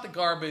 throw out the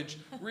garbage,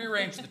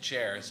 rearrange the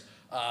chairs.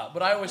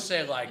 But I always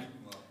say, like,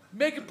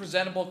 make it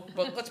presentable,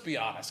 but let's be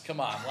honest. Come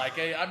on. Like,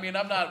 I mean,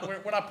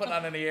 we're not putting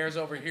on any airs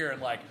over here.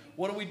 And, like,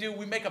 what do?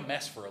 We make a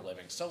mess for a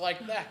living. So, like,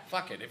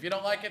 fuck it. If you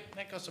don't like it,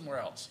 then go somewhere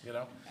else, you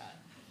know?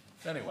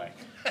 Anyway.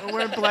 Or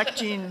wear black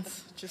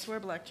jeans. Just wear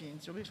black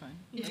jeans. You'll be fine.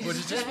 What did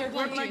you say?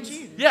 Wear black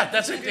jeans. Yeah,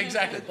 that's it.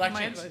 Exactly. Black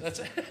My jeans. advice.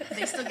 That's it.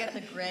 They still get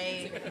the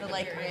gray, the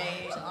light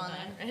gray on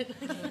it.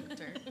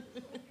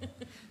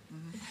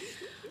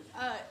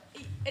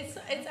 It's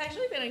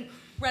actually been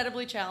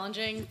incredibly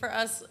challenging for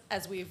us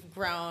as we've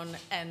grown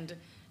and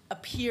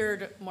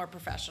appeared more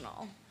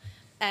professional.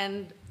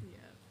 And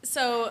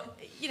so,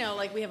 you know,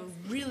 like we have a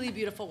really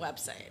beautiful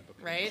website,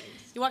 right?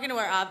 You walk into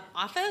our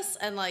office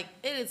and like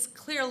it is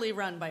clearly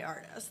run by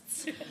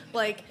artists.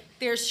 Like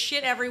there's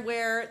shit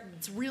everywhere.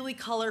 It's really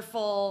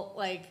colorful.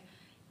 Like,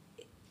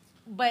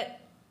 but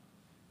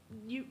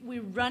we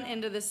run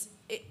into this.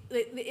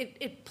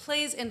 It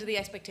plays into the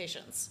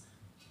expectations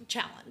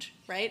challenge,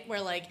 right?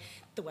 Where like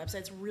the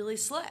website's really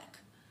slick.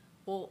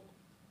 Well,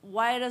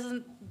 why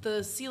doesn't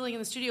the ceiling in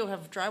the studio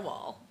have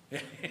drywall?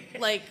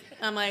 Like,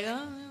 I'm like,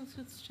 oh,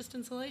 it's just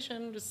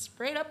insulation, just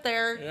spray it up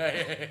there.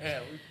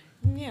 Yeah.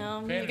 You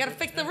know, we got to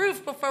fix the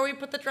roof before we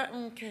put the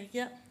okay,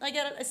 yeah, I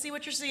get it. I see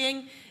what you're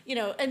seeing. You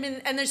know, I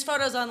mean, and there's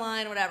photos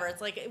online, whatever.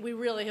 It's like we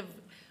really have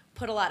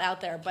put a lot out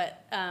there,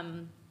 but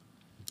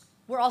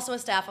we're also a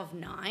staff of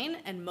 9,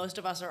 and most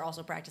of us are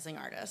also practicing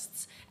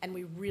artists, and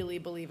we really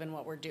believe in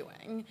what we're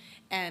doing.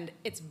 And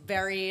it's a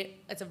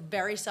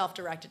very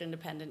self-directed,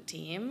 independent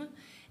team,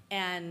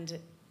 and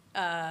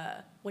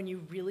when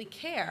you really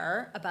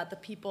care about the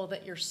people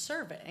that you're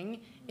serving,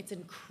 it's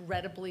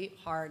incredibly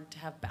hard to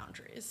have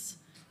boundaries,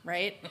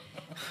 right?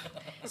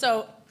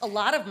 So a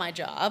lot of my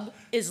job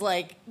is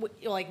like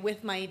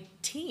with my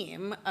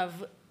team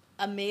of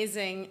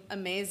amazing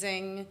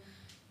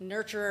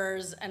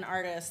nurturers and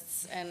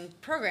artists and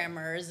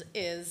programmers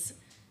is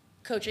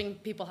coaching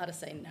people how to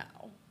say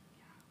no,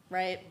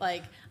 right?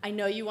 Like, I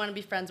know you want to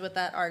be friends with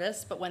that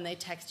artist, but when they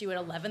text you at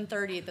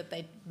 11:30 that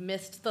they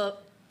missed the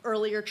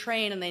earlier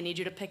train and they need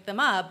you to pick them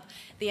up,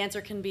 the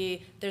answer can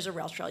be, there's a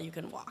rail trail you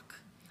can walk.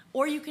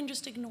 Or you can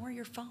just ignore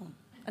your phone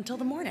until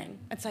the morning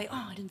and say,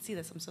 oh, I didn't see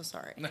this, I'm so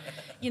sorry.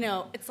 You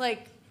know, it's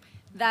like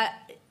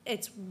that,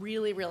 it's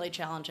really, really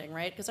challenging,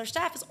 right? Because our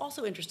staff is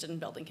also interested in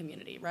building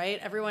community, right?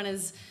 Everyone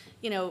is,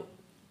 you know,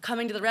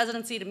 coming to the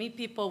residency to meet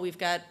people. We've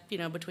got, you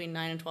know, between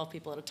 9 and 12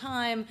 people at a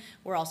time.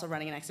 We're also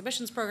running an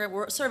exhibitions program.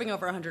 We're serving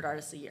over 100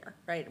 artists a year,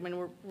 right? I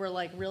mean, we're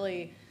like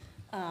really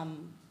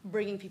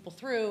bringing people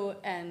through,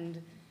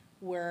 and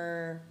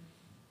we're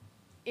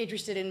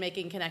interested in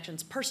making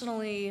connections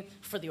personally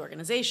for the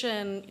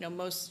organization. You know,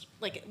 we're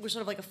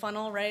sort of like a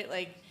funnel, right?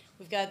 Like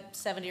we've got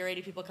 70 or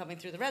 80 people coming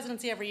through the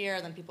residency every year,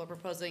 and then people are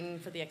proposing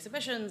for the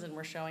exhibitions, and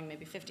we're showing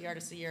maybe 50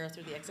 artists a year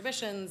through the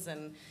exhibitions,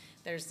 and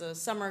there's the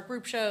summer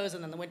group shows,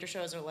 and then the winter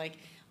shows are like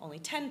only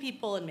 10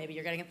 people, and maybe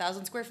you're getting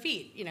 1,000 square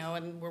feet, you know,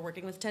 and we're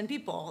working with 10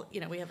 people. You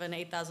know, we have an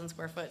 8,000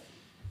 square foot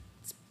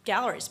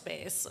gallery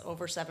space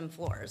over 7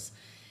 floors.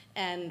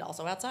 And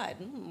also outside.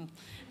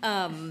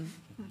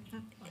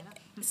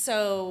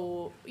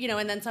 So, you know,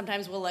 and then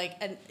sometimes we'll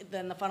and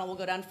then the funnel will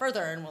go down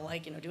further, and we'll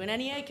you know, do an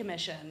NEA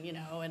commission, you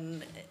know,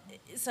 and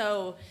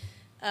so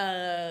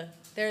there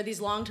are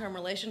these long-term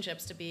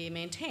relationships to be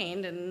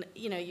maintained, and,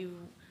 you know,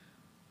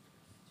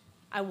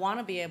 I want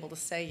to be able to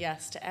say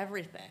yes to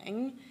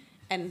everything,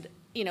 and,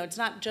 you know, it's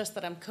not just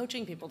that I'm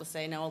coaching people to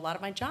say no, a lot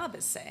of my job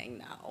is saying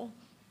no.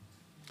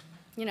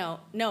 You know,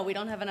 no, we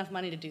don't have enough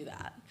money to do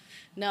that.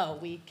 No,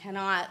 we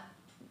cannot,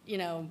 you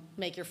know,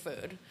 make your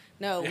food.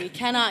 No, we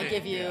cannot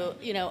give you,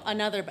 you know,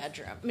 another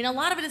bedroom. I mean, a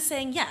lot of it is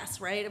saying yes,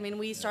 right? I mean,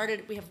 we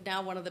have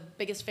now one of the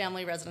biggest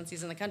family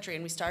residencies in the country,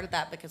 and we started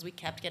that because we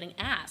kept getting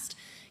asked,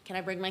 can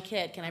I bring my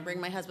kid? Can I bring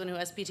my husband who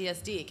has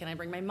PTSD? Can I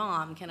bring my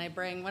mom? Can I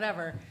bring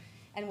whatever?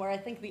 And we're, I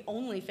think, the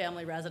only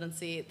family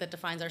residency that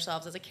defines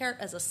ourselves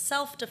as a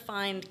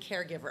self-defined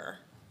caregiver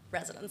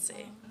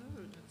residency.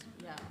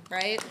 Yeah.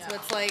 Right? Yeah. So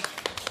it's like,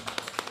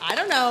 I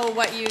don't know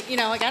what you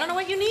know, like, I don't know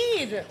what you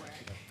need.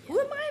 Who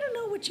am I to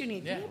know what you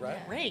need? Yeah,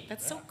 right. Great.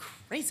 That's so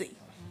crazy.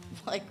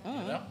 Like,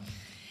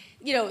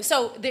 You know,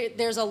 so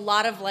there's a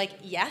lot of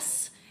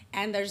yes,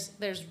 and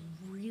there's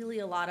really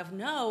a lot of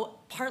no,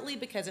 partly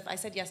because if I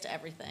said yes to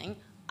everything,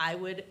 I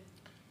would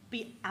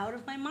be out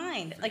of my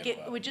mind. Like, it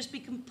would just be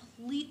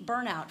complete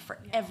burnout for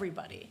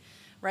everybody,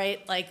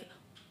 right? Like,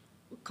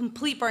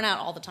 complete burnout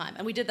all the time.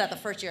 And we did that the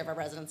first year of our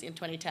residency in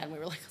 2010. We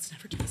were like, let's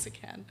never do this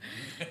again,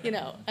 you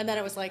know? And then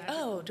it was like,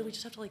 oh, do we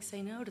just have to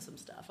say no to some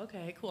stuff?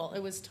 Okay, cool.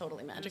 It was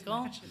totally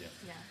magical.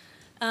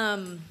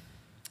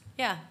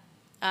 Yeah.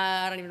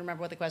 I don't even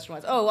remember what the question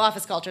was. Oh,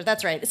 office culture.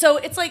 That's right. So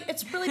it's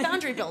it's really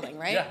boundary building,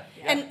 right?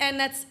 Yeah.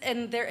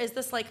 And there is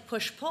this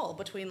push-pull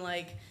between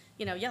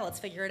you know, let's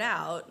figure it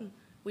out.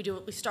 We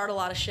start a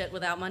lot of shit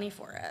without money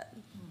for it.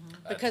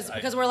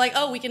 Because we're like,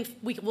 oh,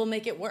 we'll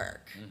make it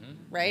work,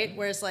 right?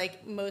 Whereas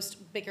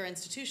most bigger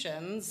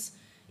institutions,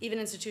 even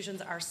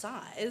institutions our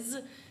size,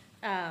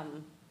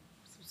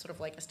 sort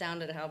of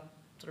astounded at how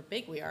sort of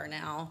big we are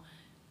now,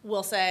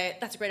 we'll say,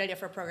 that's a great idea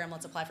for a program,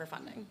 let's apply for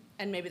funding.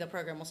 And maybe the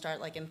program will start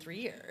like in 3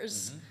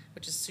 years,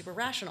 which is super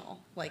rational.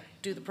 Like,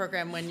 do the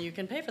program when you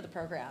can pay for the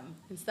program,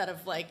 instead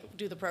of like,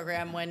 do the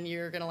program when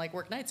you're gonna like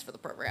work nights for the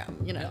program,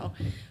 you know?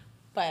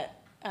 But,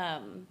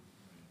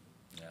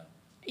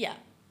 yeah,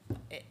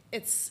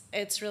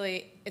 it's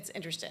really, it's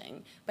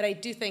interesting. But I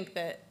do think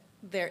that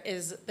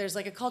there's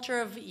like a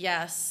culture of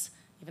yes,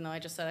 even though I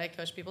just said I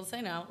coach people to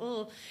say no.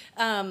 Ooh.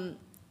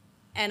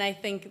 And I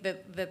think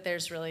that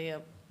there's really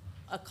a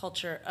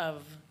culture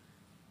of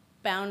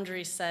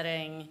boundary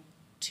setting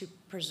to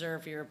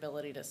preserve your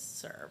ability to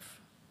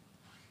serve.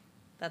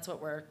 That's what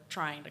we're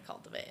trying to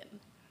cultivate.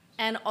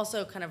 And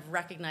also kind of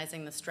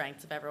recognizing the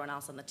strengths of everyone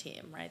else on the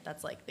team, right?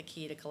 That's like the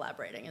key to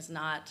collaborating, is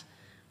not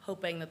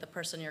hoping that the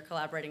person you're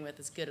collaborating with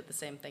is good at the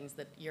same things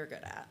that you're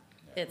good at.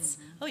 It's,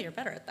 oh, you're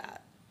better at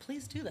that.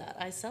 Please do that.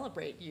 I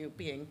celebrate you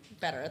being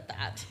better at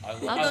that. I'll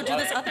go do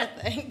this other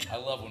thing. I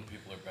love when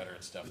people are better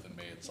at stuff than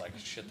me. It's like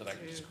shit that I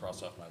can just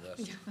cross off my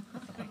list.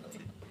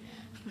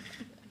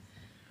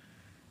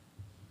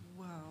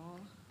 Well,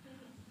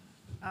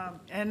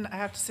 and I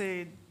have to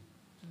say,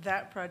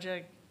 that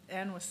project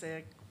and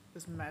Wasaic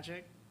was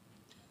magic.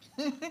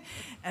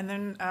 And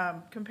then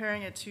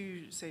comparing it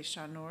to, say,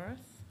 Shaw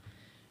North,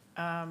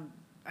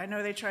 I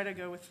know they try to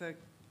go with the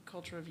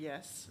culture of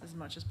yes as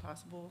much as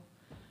possible.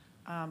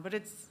 But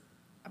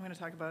I'm going to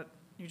talk about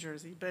New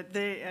Jersey, but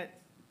they,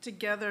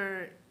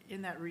 together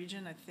in that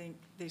region, I think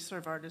they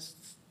serve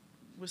artists,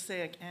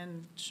 Wasaic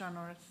and Shaw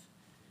North.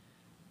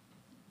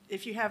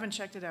 If you haven't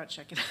checked it out,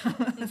 check it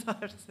out. That's all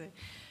I have to say.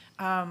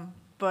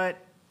 But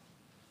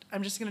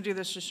I'm just going to do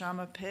the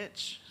Shashama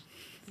pitch,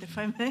 if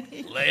I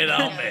may. Lay it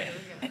on me.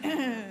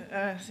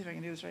 See if I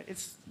can do this right.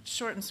 It's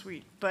short and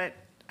sweet, but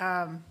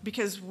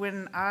because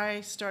when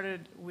I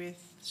started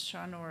with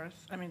Shaw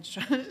North,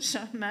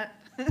 Matt,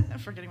 I'm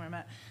forgetting where I'm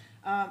at,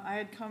 I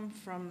had come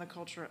from the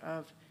culture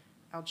of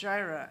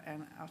Algira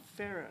and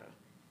Alfaro.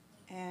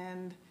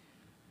 And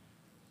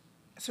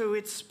so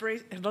it's I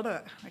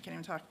can't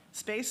even talk,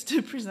 space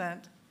to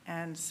present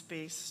and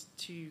space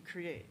to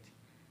create.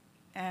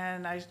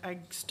 And I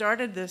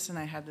started this, and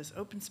I had this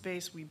open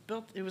space. We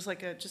built, it was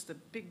like just a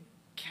big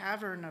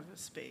cavern of a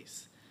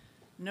space.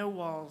 No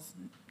walls,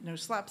 no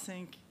slap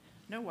sink,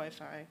 no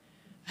Wi-Fi.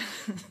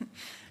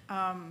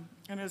 And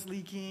it was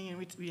leaking,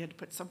 and we had to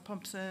put sump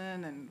pumps in,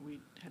 and we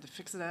had to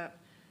fix it up.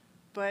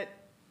 But,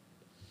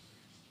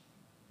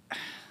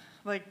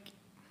 like,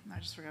 I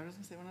just forgot what I was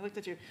going to say when I looked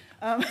at you.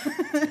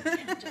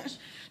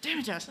 Damn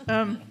it, Josh.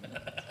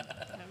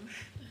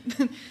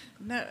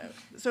 No,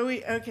 so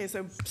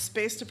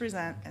space to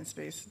present and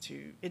space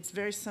to, it's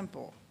very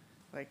simple.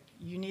 Like,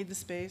 you need the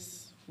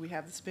space, we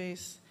have the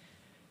space.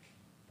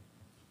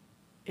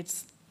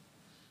 It's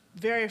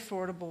very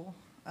affordable,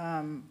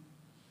 and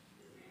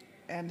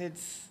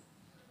it's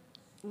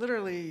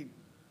literally,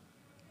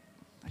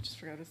 I just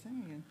forgot what I was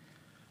saying again.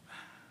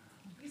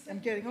 I'm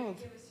getting old.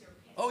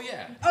 Oh,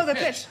 yeah. Oh, the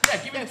pitch.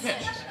 Yeah, give me the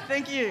pitch.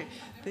 Thank you.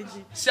 Thank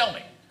you. Sell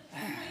me.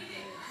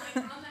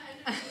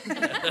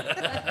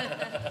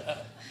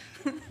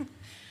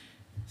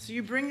 So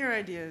you bring your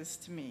ideas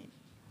to me,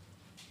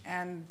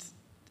 and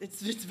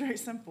it's very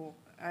simple.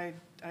 I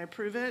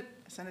approve it,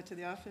 I send it to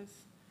the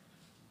office,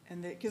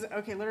 and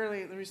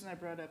literally the reason I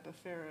brought up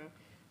Afero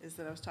is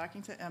that I was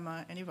talking to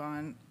Emma and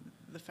Yvonne,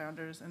 the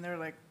founders, and they're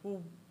like,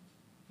 well,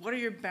 what are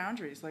your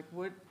boundaries? Like,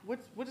 what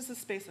is this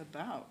space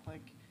about?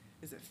 Like,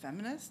 is it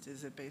feminist?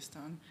 Is it based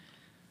on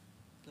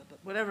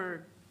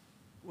whatever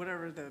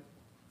the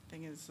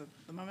thing is of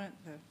the moment?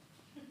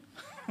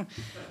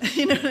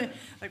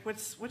 Like,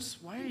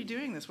 why are you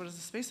doing this? What is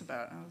the space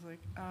about? And I was like,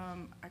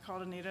 I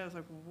called Anita. I was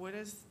like, what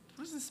is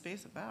this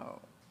space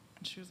about?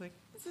 And she was like,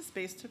 it's a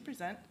space to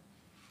present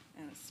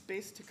and a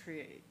space to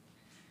create.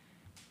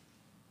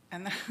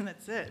 And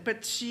that's it.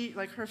 But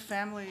her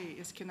family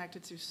is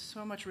connected to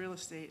so much real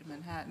estate in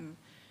Manhattan.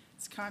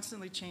 It's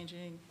constantly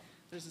changing.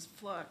 There's this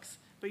flux.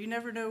 But you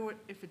never know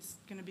if it's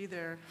going to be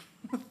there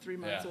 3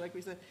 months, or like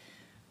we said,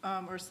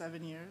 or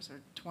 7 years,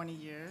 or 20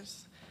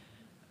 years.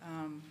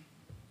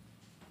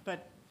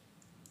 But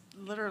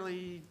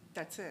literally,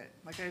 that's it.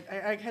 Like,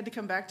 I had to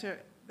come back to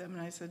them,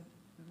 and I said,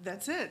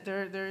 that's it.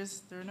 There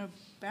are no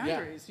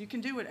boundaries. Yeah. You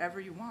can do whatever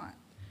you want.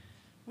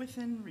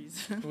 Within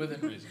reason. Within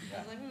reason,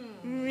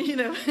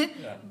 yeah.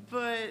 Yeah.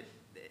 But,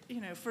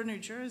 for New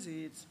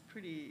Jersey, it's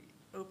pretty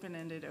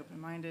open-ended,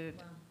 open-minded.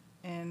 Wow.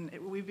 And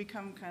we've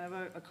become kind of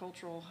a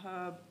cultural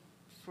hub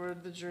for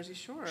the Jersey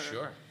Shore.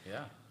 Sure,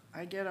 yeah.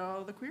 I get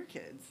all the queer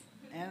kids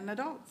and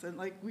adults.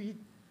 And,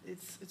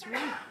 it's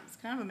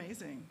kind of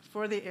amazing.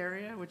 For the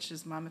area, which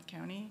is Monmouth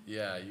County.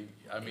 Yeah,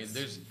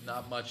 there's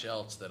not much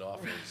else that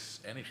offers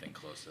anything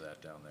close to that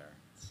down there.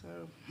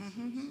 So,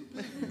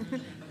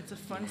 it's a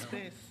fun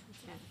space.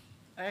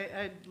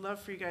 I'd love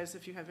for you guys,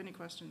 if you have any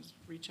questions,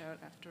 reach out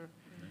after.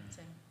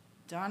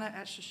 Donna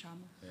at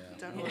Shashama.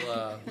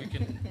 Yeah,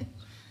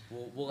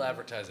 we'll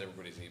advertise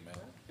everybody's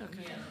email.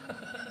 Okay.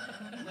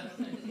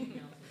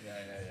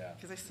 Yeah.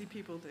 Because I see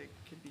people that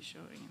could be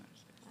showing in our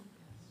space.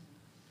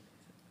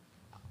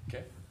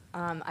 Okay.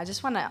 I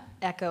just want to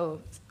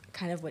echo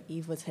kind of what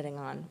Eve was hitting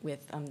on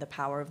with the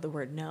power of the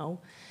word no.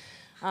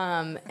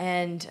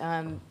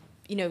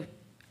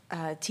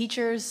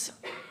 Teachers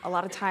a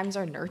lot of times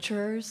are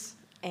nurturers,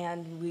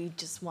 and we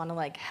just want to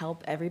like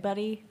help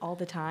everybody all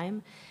the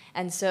time.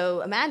 And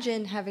so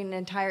imagine having an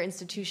entire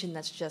institution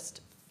that's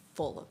just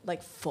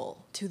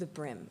full to the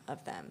brim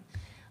of them.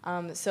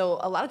 So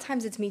a lot of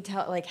times it's me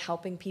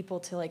helping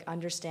people to like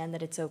understand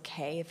that it's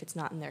okay if it's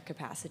not in their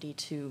capacity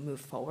to move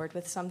forward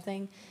with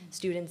something,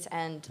 students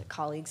and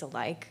colleagues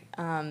alike.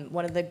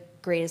 One of the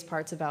greatest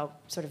parts about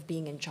sort of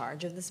being in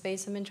charge of the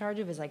space I'm in charge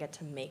of is I get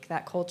to make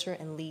that culture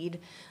and lead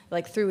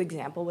like through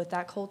example with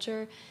that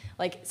culture.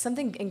 Like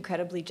something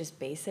incredibly just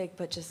basic,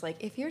 but just like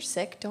if you're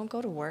sick, don't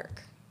go to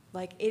work.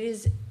 Like it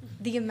is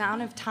the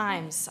amount of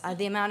times,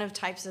 the amount of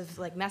types of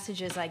like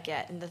messages I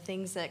get and the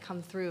things that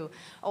come through.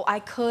 Oh, I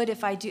could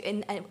if I do,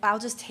 and I'll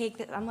just take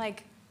that. I'm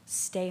like,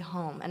 stay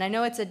home. And I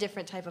know it's a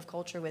different type of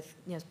culture with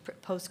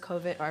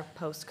post-COVID or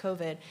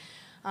post-COVID,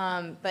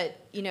 but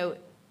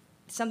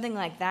something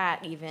like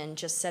that, even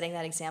just setting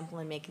that example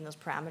and making those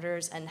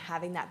parameters and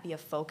having that be a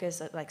focus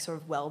of like sort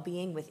of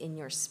well-being within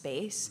your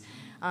space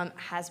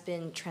has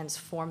been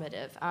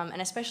transformative.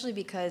 And especially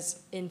because,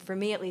 for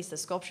me at least, the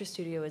sculpture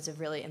studio is a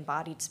really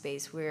embodied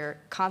space. We're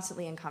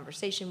constantly in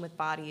conversation with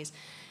bodies,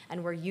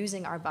 and we're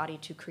using our body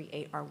to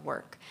create our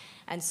work.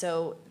 And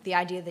so the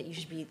idea that you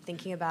should be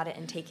thinking about it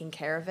and taking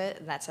care of it,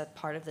 and that's a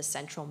part of the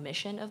central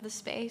mission of the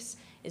space,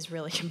 is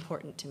really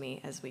important to me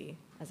as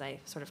I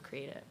sort of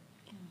create it.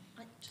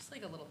 Just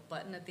like a little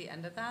button at the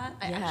end of that.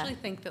 I Yeah. actually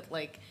think that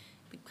like,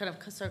 kind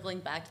of circling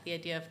back to the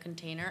idea of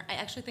container, I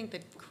actually think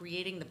that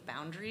creating the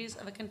boundaries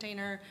of a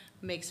container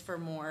makes for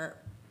more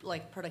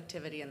like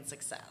productivity and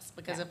success.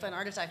 Because Yeah. if an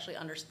artist actually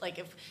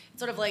if it's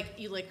sort of like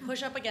you like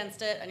push up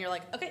against it and you're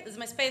like, okay, this is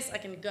my space, I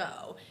can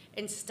go.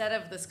 Instead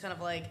of this kind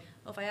of like,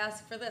 oh, if I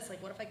ask for this,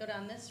 like what if I go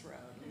down this road?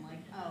 And like,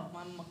 oh,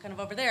 I'm kind of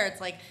over there. It's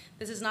like,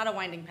 this is not a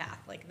winding path.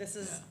 Like this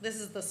is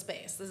the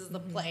space. This is the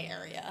play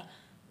area.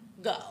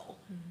 Go.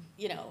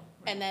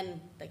 And then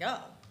they go.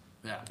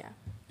 Yeah. Yeah.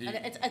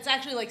 And it's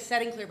actually like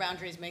setting clear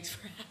boundaries makes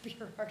for a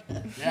happier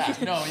artist. Yeah,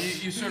 no,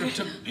 you sort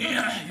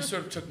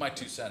of took my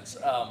 2 cents.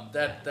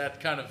 That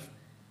kind of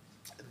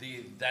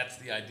that's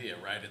the idea,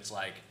 right? It's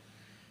like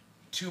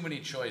too many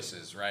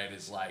choices, right?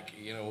 It's like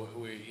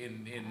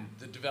in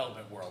the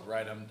development world,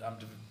 right?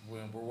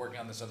 We're working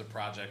on this other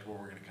project where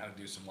we're going to kind of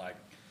do some like,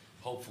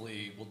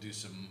 hopefully we'll do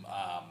some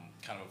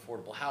kind of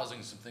affordable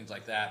housing, some things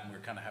like that. And we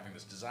were kind of having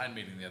this design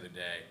meeting the other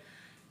day,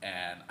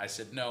 and I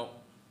said no.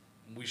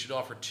 We should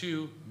offer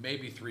 2,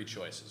 maybe 3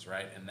 choices,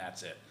 right? And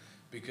that's it.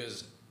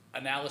 Because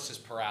analysis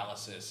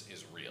paralysis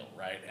is real,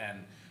 right?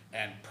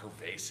 And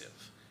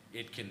pervasive.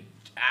 It can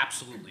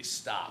absolutely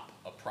stop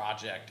a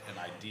project, an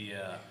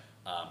idea,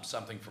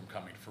 something from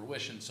coming to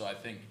fruition. So I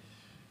think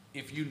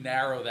if you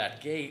narrow that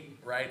gate,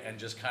 right, and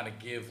just kind of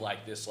give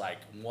like this like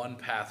one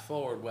path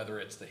forward, whether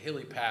it's the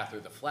hilly path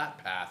or the flat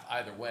path,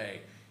 either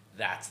way,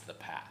 that's the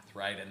path,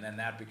 right? And then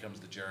that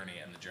becomes the journey,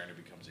 and the journey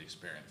becomes the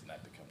experience, and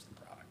that becomes the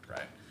product,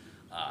 right?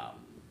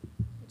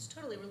 It's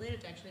totally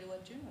related actually to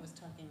what Juno was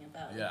talking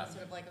about. Yeah. It's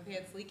sort of like, okay,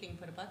 it's leaking,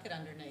 put a bucket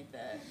underneath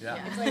it.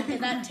 Yeah. It's like,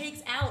 and that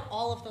takes out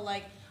all of the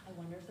like, I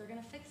wonder if they're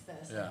gonna fix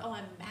this. Yeah. Like, oh,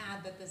 I'm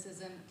mad that this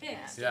isn't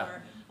fixed. Yeah.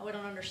 Or, oh, I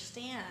don't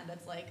understand.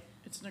 It's like,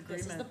 It's an this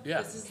is agreement. the,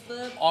 Yeah. this is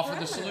the Offer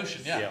the parameters.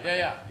 solution, Yeah.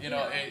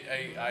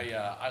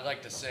 yeah. I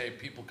like to say,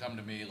 people come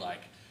to me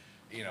like,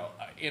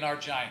 in our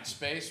giant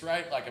space,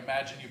 right? Like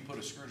imagine you put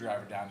a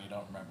screwdriver down, you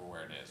don't remember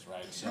where it is,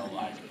 right? So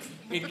like,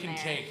 it can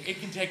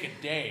take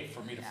a day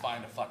for me to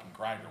find a fucking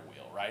grinder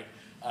wheel, right?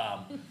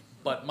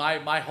 But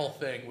my whole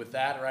thing with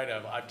that, right?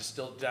 I've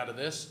distilled it down to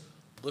this: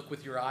 look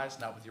with your eyes,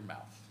 not with your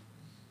mouth.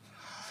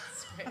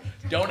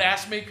 Don't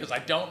ask me because I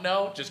don't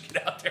know. Just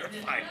get out there and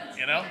find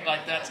it.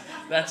 Like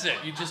that's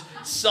it. You just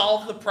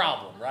solve the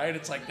problem, right?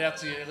 It's like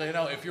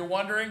if you're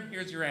wondering,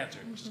 here's your answer.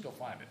 Just go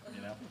find it.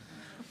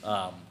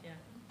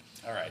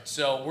 All right,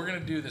 so we're gonna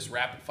do this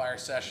rapid fire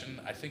session.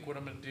 I think what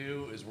I'm gonna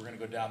do is we're gonna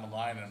go down the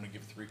line, and I'm gonna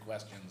give 3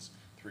 questions,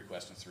 3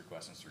 questions, 3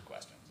 questions, 3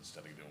 questions,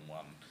 instead of doing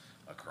one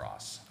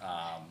across.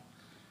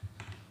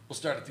 We'll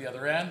start at the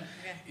other end.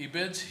 Okay.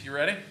 EBIDS, you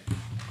ready?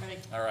 Ready?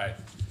 All right.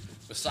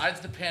 Besides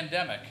the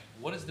pandemic,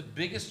 what is the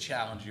biggest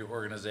challenge your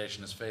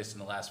organization has faced in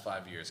the last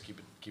 5 years? Keep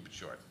it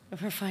short.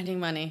 We're finding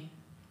money.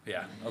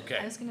 Yeah. Okay.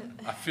 I was gonna.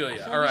 I feel you.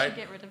 I All we right. should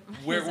get rid of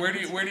Where do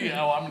you?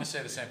 Oh, I'm going to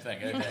say the same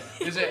thing.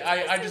 Okay.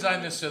 I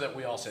designed this so that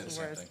we all say the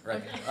same thing,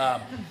 right?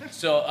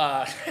 It's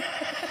a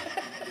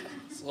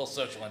little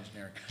social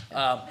engineering.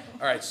 All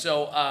right.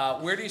 So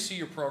where do you see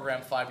your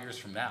program 5 years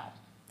from now?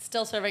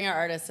 Still serving our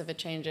artists. If it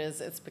changes,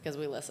 it's because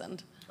we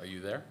listened. Are you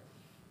there?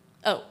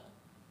 Oh,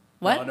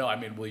 what? No. I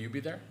mean, will you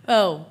be there?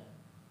 Oh,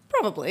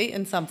 probably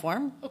in some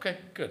form. Okay.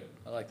 Good.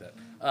 I like that.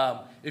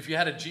 If you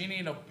had a genie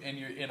in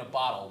a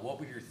bottle, what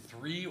would your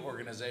 3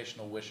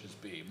 organizational wishes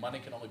be? Money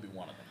can only be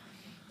one of them.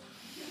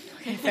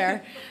 Okay,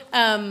 fair.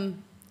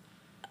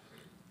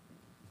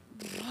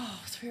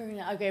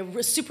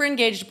 Okay, super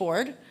engaged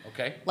board.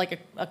 Okay.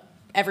 Like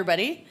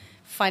everybody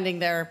finding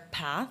their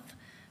path.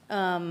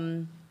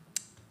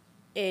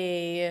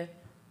 A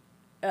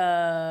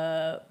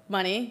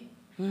money,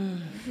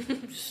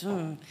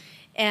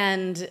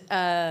 and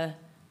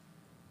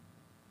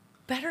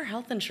better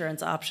health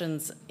insurance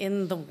options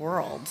in the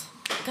world.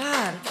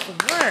 God, it's the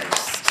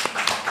worst.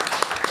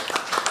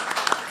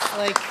 It's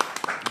like,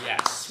 Yes.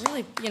 it's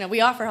really,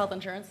 we offer health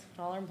insurance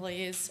to all our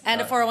employees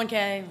and a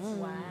 401k.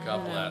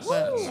 God bless.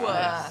 But-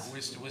 That's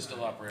nice. We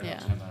still operate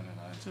Yeah. on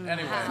 1099.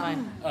 Anyway,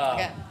 Fine.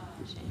 Okay.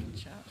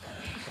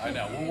 I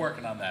know, we're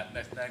working on that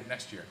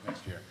next year.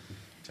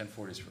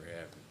 1040s for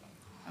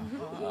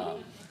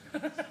everyone.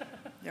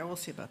 Yeah, we'll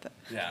see about that.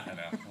 Yeah, I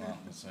know. Well,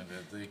 so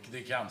the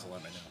accountants will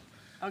let me know.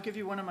 I'll give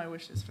you one of my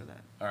wishes for that.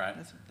 All right.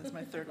 That's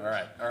my third wish.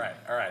 All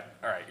right.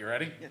 You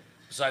ready? Yeah.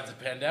 Besides the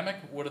pandemic,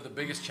 what are the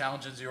biggest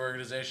challenges your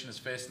organization has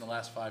faced in the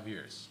last 5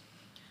 years?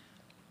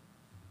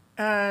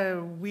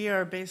 We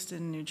are based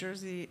in New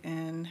Jersey,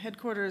 and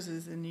headquarters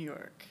is in New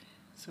York.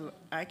 So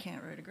I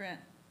can't write a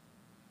grant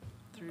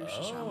through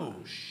Shishama. Oh,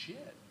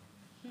 shit.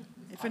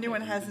 If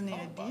anyone has any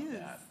thought about ideas,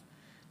 that.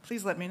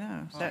 please let me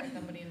know.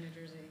 Somebody in New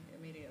Jersey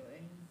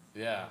immediately.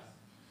 Yeah.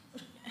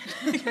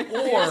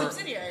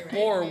 Subsidiary, right?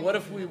 Or what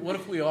if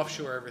we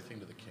offshore everything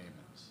to the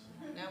Caymans?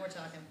 Now we're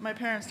talking. My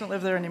parents don't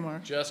live there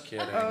anymore. Just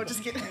kidding. Oh,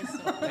 just kidding.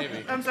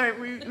 Maybe. I'm sorry,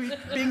 we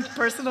being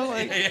personal?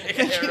 Like,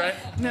 Yeah,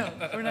 right? no,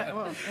 we're not.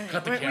 Well, anyway,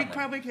 Cut the we camera.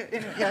 probably could.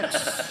 Anyway, yeah.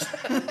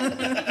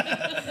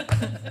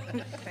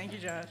 Thank you,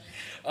 Josh.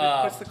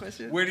 What's the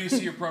question? Where do you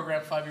see your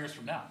program 5 years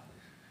from now?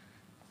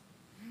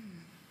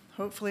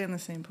 Hopefully in the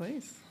same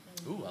place.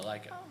 Ooh, I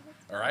like it.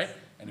 All right.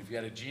 And if you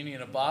had a genie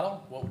in a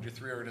bottle, what would your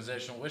 3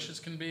 organizational wishes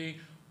can be?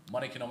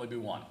 Money can only be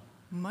one.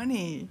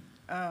 Money.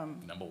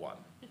 Number 1.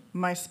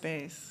 My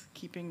space,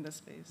 keeping the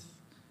space,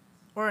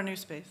 or a new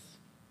space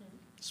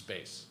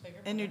Space.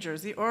 in New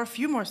Jersey, or a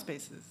few more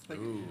spaces. Like,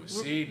 Ooh, we're-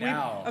 see we-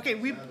 now. Okay,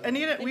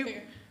 Anita,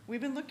 bigger. we've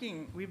been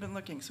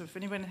looking. So if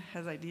anyone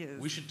has ideas,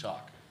 We should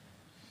talk.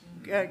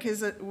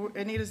 because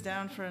Anita's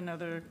down for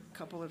another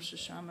couple of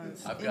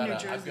Shishamas in New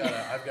Jersey.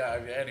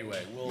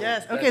 Anyway.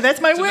 Yes, okay, that's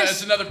my wish.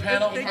 That's another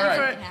panel. Thank All you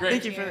right, for- great.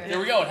 thank you for- There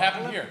we go. It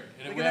happened here.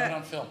 Look We at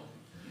have it that. on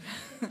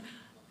film.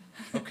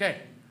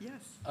 Okay.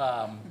 Yes.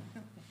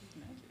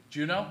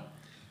 Juno,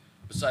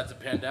 besides the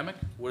pandemic,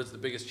 what is the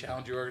biggest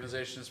challenge your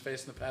organization has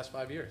faced in the past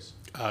 5 years?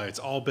 It's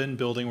all been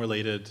building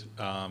related,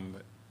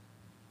 and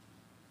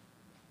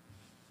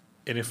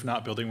if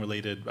not building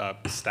related,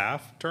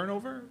 staff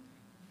turnover.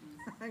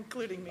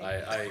 Including me.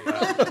 Yeah.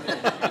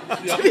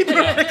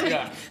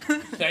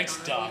 Thanks,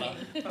 Donna.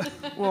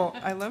 Well,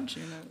 I love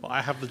Juno. Well,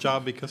 I have the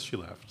job because she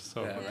left,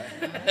 so Yeah,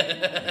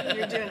 right.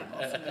 You're doing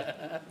awesome.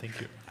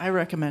 thank you. I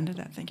recommended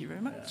that. Thank you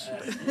very much.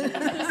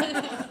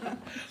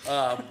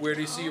 Where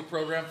do you see your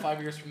program 5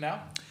 years from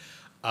now?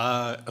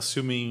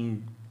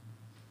 Assuming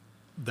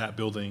that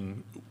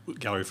building,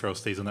 Gallery Farrow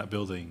stays in that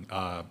building,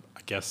 I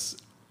guess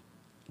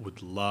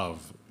would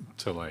love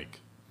to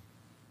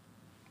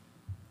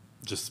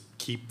just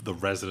keep the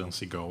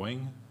residency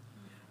going,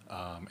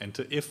 and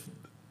if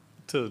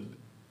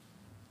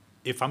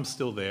I'm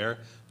still there,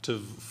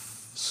 to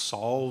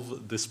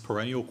solve this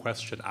perennial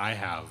question I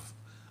have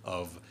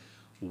of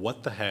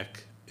what the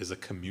heck is a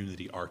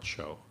community art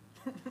show?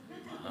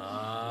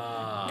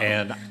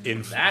 And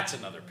That's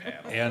another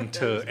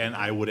panel. and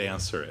I would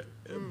answer it,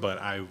 but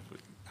I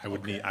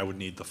would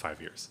need the 5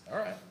 years. All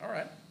right.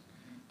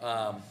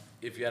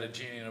 If you had a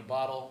genie in a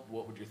bottle,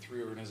 what would your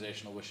 3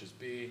 organizational wishes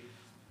be?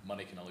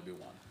 Money can only be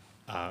one.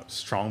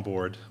 Strong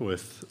board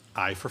with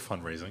eye for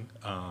fundraising.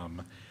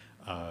 Well,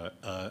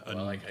 I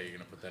like how you're going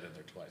to put that in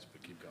there twice,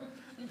 but keep going.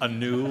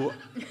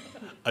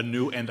 A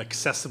new and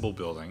accessible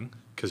building,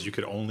 because you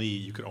could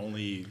only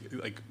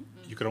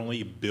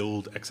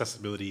build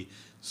accessibility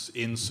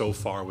in so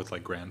far with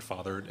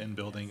grandfathered in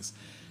buildings,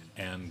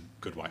 and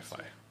good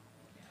Wi-Fi.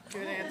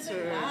 Good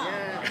answer.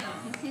 Yeah.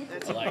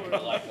 That's I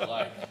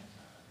like.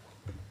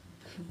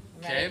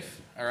 Cave,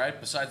 all right.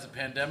 Besides the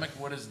pandemic,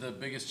 what is the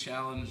biggest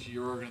challenge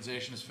your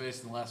organization has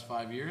faced in the last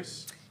 5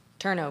 years?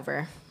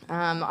 Turnover.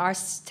 Our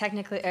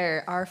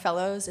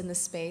fellows in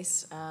this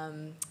space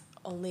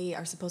only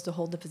are supposed to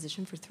hold the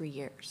position for 3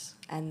 years,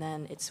 and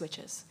then it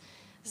switches.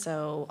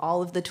 So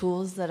all of the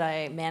tools that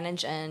I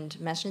manage and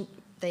mention,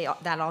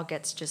 that all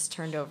gets just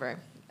turned over,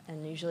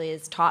 and usually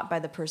it's taught by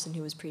the person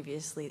who was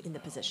previously in the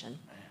position.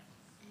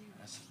 Man,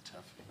 that's a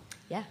toughie.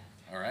 Yeah.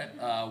 All right.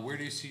 Where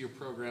do you see your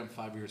program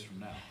 5 years from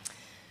now?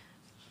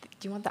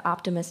 Do you want the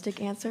optimistic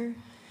answer?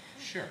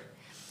 Sure.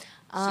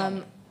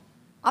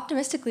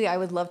 Optimistically, I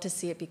would love to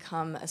see it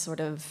become a sort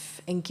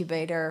of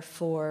incubator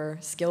for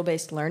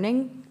skill-based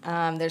learning.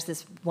 There's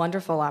this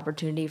wonderful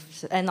opportunity,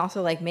 and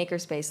also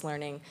makerspace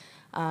learning,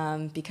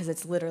 because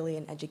it's literally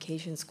an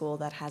education school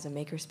that has a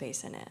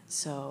makerspace in it.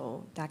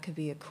 So that could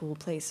be a cool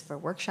place for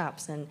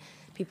workshops and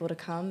people to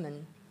come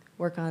and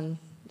work on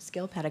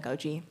skill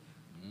pedagogy.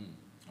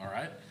 All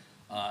right.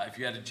 If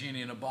you had a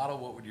genie in a bottle,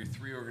 what would your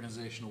 3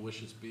 organizational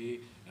wishes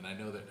be? And I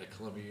know that at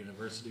Columbia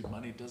University,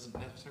 money doesn't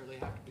necessarily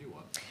have to be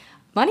one.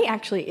 Money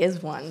actually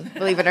is one,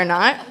 believe it or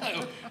not.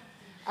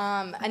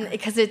 And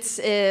because it's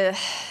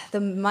the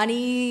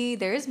money,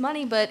 there is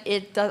money, but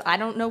it does. I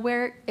don't know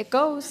where it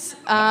goes.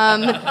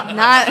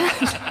 Not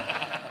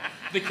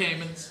The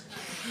Caymans.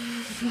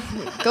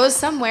 goes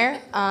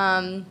somewhere.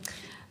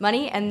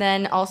 Money, and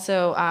then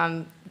also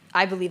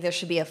I believe there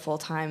should be a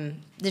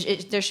full-time.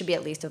 There should be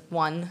at least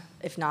one,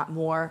 if not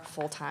more,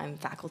 full-time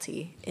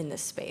faculty in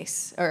this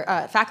space, or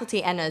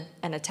faculty and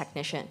a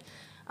technician.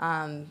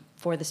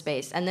 For the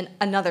space, and then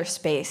another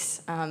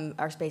space.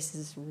 Our space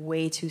is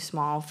way too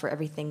small for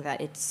everything that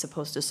it's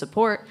supposed to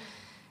support,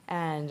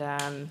 and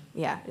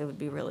yeah, it would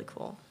be really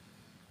cool.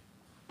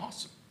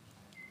 Awesome.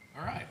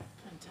 All right.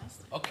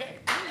 Fantastic. Okay.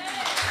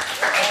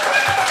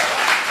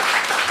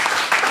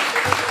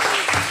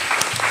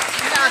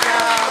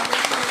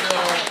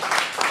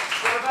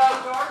 What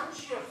about Garden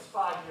Shift's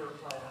 5-year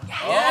plan?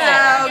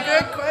 Oh,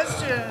 good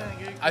question.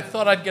 I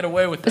thought I'd get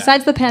away with that.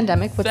 Besides the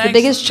pandemic, what's the Thanks-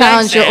 biggest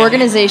challenge your Andy.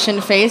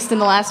 organization faced in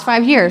the last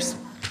 5 years?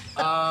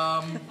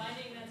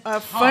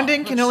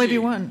 Funding can let's only see. be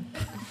one.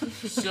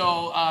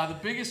 So the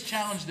biggest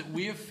challenge that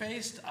we have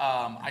faced,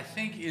 I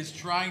think, is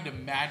trying to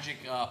magic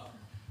up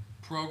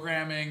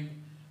programming,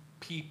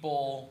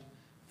 people,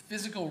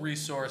 physical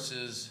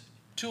resources,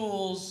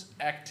 tools,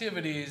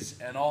 activities,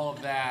 and all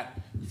of that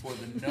for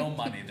the no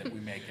money that we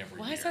make every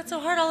year. Why is that so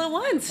hard all at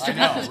once? I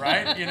know,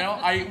 right? You know,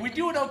 we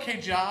do an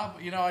okay job.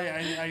 You know,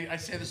 I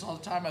say this all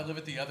the time. I live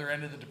at the other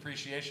end of the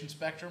depreciation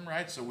spectrum,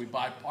 right? So we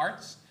buy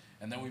parts,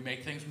 and then we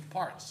make things with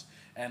parts.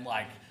 And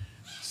like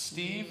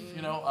Steve,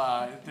 you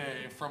know,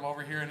 from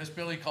over here in this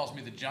building, calls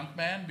me the junk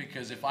man,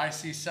 because if I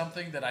see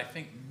something that I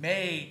think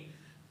may,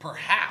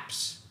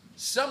 perhaps,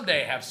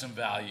 someday have some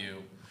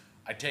value,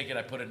 I take it,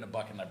 I put it in a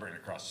bucket, and I bring it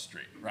across the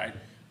street, right?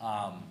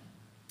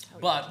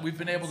 But we've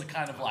been able to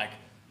kind of like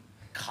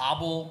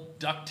cobble,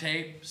 duct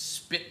tape,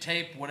 spit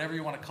tape, whatever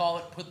you want to call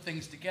it, put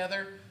things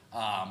together.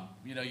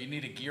 You know, you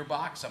need a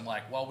gearbox. I'm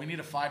like, well, we need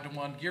a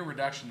 5-to-1 gear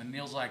reduction. And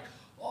Neil's like,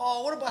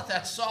 oh, what about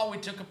that saw we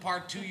took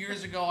apart 2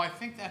 years ago? I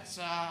think that's,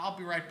 I'll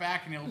be right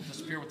back. And he'll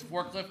disappear with the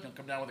forklift, and he'll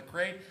come down with a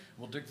crate.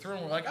 We'll dig through,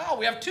 and we're like, oh,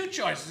 we have 2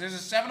 choices. There's a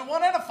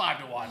 7-to-1 and a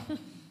 5-to-1.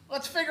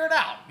 Let's figure it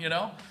out, you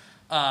know?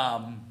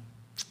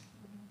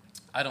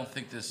 I don't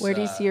think this... Where do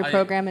you see your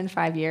program in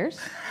 5 years?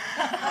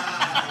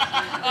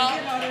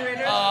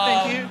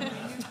 Thank you.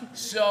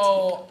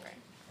 So,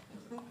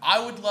 I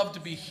would love to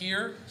be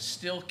here,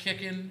 still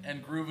kicking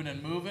and grooving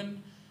and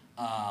moving.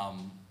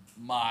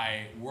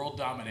 My world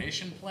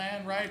domination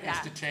plan, right, is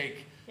to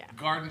take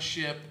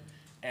Gardenship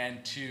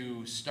and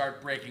to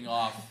start breaking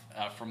off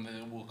from the,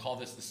 we'll call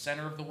this the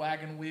center of the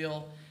wagon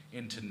wheel,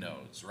 into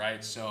nodes,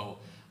 right? So,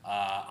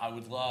 I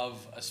would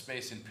love a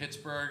space in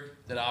Pittsburgh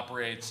that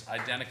operates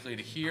identically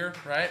to here,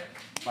 right?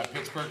 My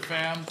Pittsburgh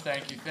fam,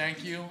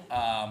 thank you.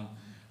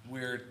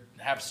 We're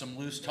have some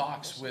loose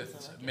talks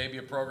with maybe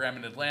a program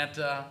in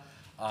Atlanta.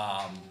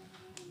 I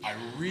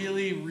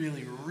really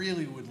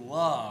would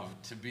love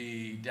to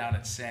be down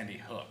at Sandy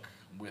Hook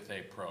with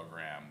a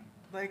program,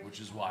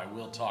 which is why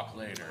we'll talk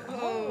later.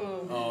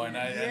 And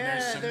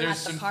there's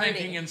some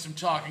thinking and some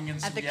talking and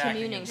some At the yakking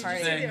communing and some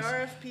party. The things.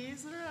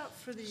 RFPs that are out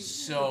for the.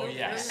 So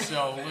yes,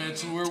 so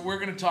we're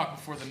going to talk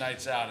before the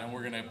night's out, and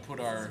we're going to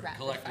put our rapid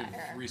collective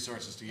fire.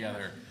 resources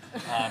together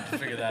to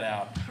figure that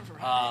out.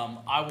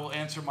 I will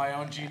answer my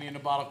own genie in a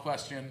bottle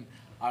question.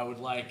 I would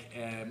like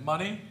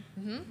money.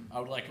 I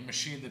would like a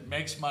machine that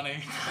makes money,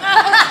 and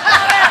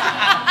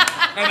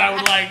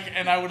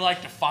I would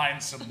like to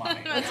find some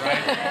money.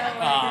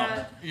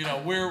 Right? You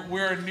know,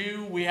 we're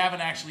new. We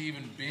haven't actually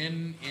even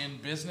been in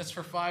business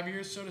for 5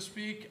 years, so to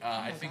speak.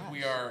 I think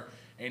we are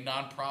a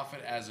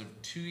nonprofit as of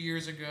 2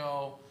 years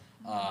ago.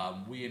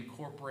 We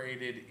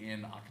incorporated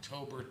in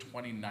October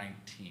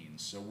 2019,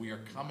 so we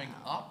are coming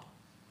up.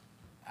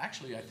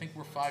 Actually, I think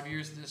we're 5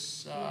 years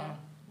this.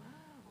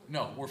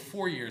 No, we're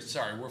 4 years.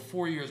 Sorry, we're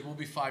 4 years. We'll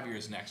be 5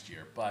 years next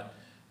year, but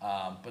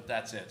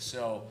that's it.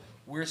 So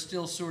we're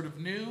still sort of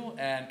new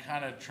and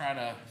kind of trying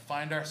to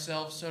find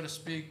ourselves, so to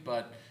speak,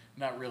 but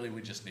not really.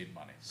 We just need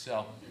money.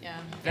 So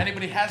if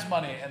anybody has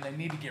money and they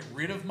need to get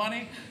rid of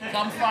money,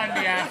 come find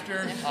me after,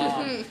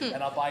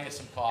 and I'll buy you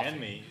some coffee. And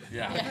me.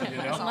 Yeah, you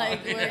know?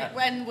 Like,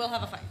 when we'll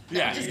have a fight.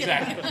 Yeah,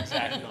 exactly.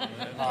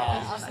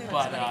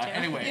 But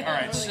anyway, all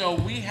right. So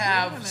we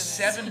have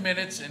 7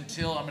 minutes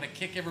until I'm going to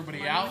kick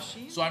everybody out.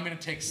 So I'm going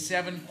to take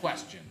 7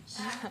 questions.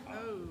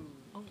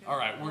 All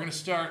right, we're going to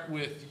start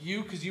with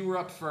you because you were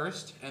up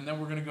first, and then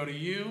we're going to go to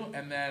you,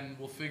 and then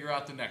we'll figure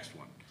out the next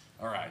one.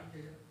 All right.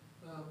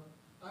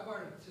 I'm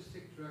our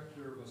artistic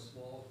director of a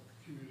small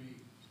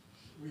community.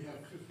 We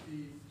have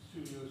 50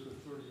 studios with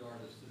 30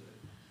 artists in it,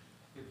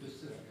 in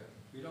Pacifica.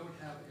 We don't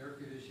have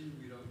air conditioning.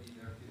 We don't need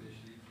air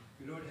conditioning.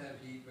 We don't have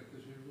heat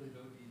because we really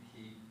don't need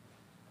heat.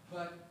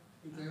 But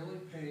they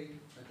only pay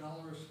 $1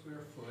 a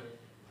square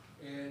foot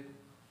and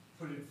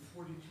put in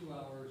 42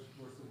 hours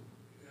worth of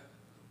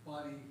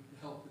body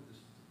help in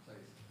this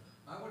place.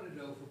 I want to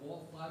know from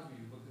all 5 of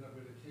you, because I'm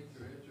going to take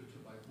your answer to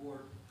my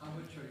board, how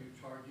much are you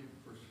charging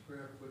per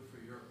square foot for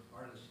your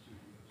artist studios?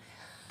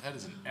 That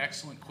is an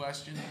excellent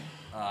question.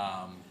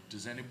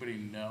 Does anybody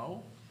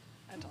know?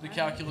 The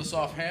calculus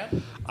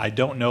offhand? I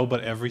don't know,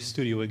 but every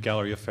studio at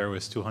Gallery Affair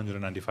is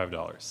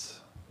 $295.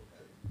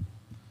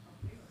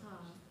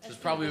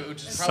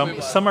 Which is Some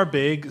probably some are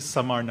big,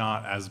 some are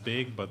not as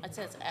big, but I'd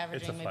say it's It's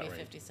averaging a maybe flat rate.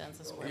 50 cents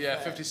a square yeah,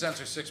 foot. 50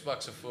 cents or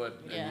 $6 a foot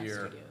a Yeah, year.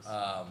 studios.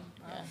 Yeah.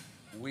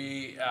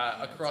 We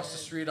across the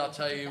street, I'll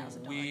tell you,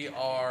 we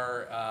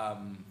are.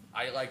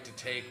 I like to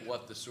take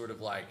what the sort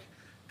of like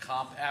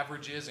comp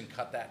average is and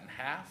cut that in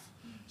half.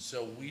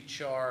 So we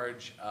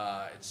charge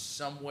it's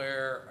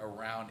somewhere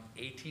around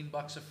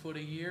 $18 a foot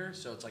a year.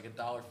 So it's like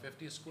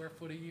 $1.50 a square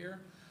foot a year.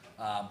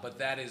 But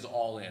that is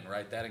all in,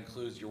 right? That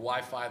includes your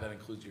Wi-Fi, that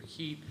includes your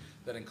heat,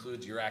 that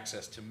includes your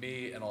access to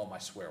me and all my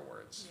swear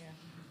words. Yeah.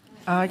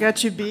 I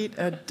got you beat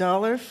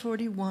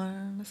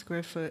 $1.41 a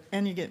square foot,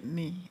 and you get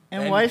me,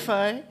 and And-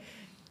 Wi-Fi,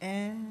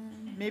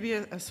 and maybe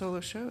a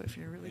solo show if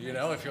you're really You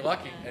nice. know, if you're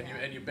lucky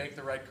and you bake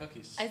the right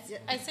cookies. I'd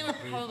say we're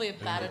probably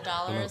about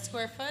 $1 a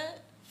square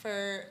foot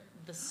for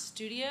the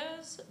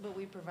studios, but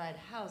we provide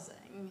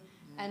housing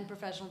and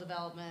professional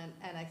development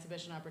and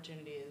exhibition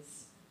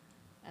opportunities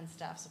and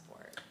staff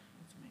support.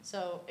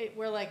 So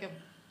we're like a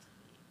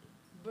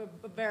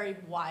very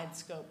wide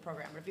scope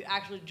program. But if you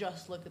actually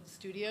just look at the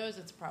studios,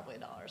 it's probably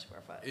 $1 a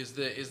square foot. Is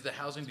the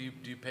housing? Do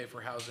you pay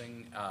for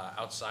housing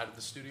outside of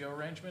the studio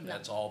arrangement? No.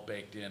 That's all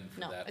baked in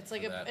for No, that. it's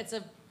like it's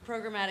a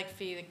programmatic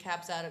fee that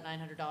caps out at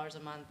 $900 a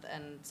month,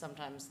 and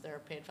sometimes there are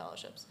paid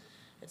fellowships.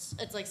 It's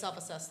like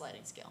self-assessed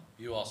sliding scale.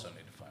 You also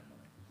need to find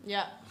money.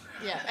 Yeah,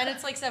 yeah, and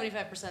it's like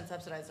 75%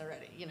 subsidized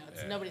already. You know,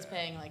 Yeah, nobody's yeah.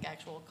 paying like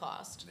actual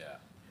cost, Yeah.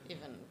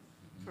 even.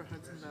 For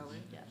Hudson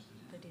Valley. Yeah.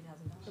 $50,000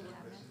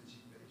 cabinet.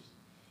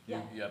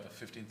 You have a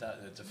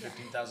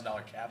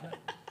 $15,000 cabinet.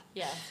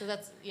 Yeah, so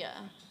that's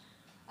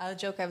The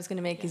joke I was going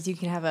to make is you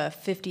can have a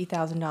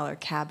 $50,000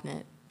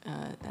 cabinet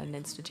at an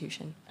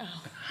institution,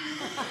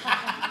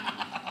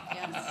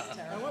 Yes,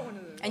 terrible.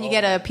 and you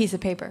get a piece of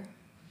paper.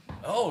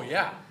 Oh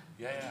yeah,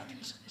 yeah.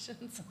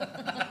 Congratulations.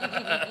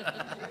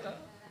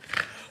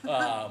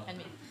 And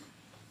me.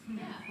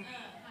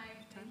 Hi,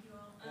 thank you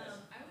all.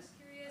 I was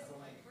curious,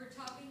 we're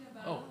talking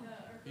about Oh,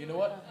 you know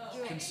what?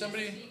 Can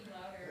somebody?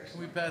 Can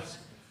we pass?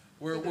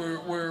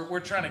 We're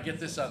trying to get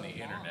this on the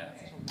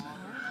internet.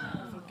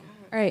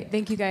 All right,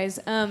 thank you guys.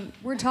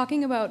 We're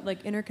talking about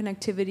like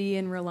interconnectivity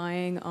and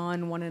relying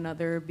on one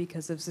another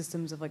because of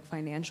systems of like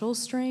financial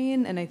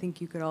strain, and I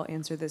think you could all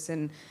answer this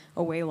in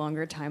a way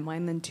longer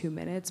timeline than 2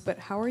 minutes, but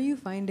how are you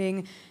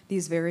finding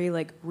these very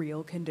like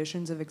real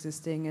conditions of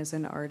existing as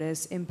an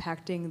artist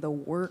impacting the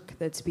work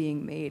that's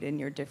being made in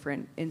your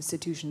different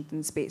institutions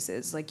and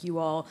spaces? Like you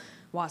all,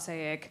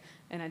 Wassaic,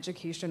 an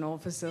educational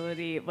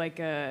facility, like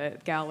a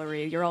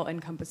gallery, you're all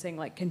encompassing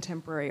like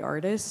contemporary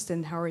artists,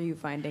 and how are you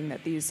finding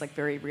that these like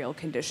very real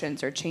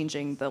conditions are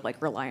changing the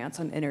like reliance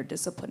on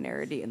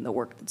interdisciplinarity in the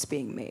work that's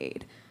being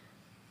made?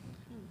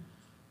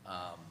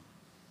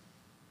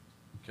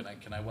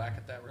 Can I whack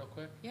at that real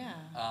quick? Yeah.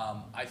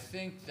 I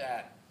think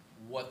that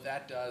what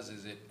that does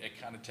is it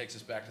kind of takes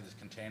us back to this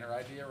container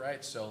idea,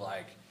 right? So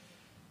like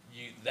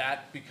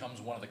that becomes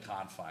one of the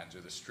confines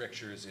or the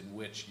strictures in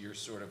which you're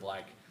sort of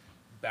like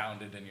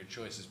bounded and your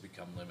choices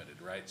become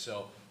limited, right?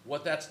 So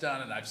what that's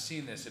done, and I've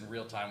seen this in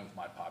real time with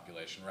my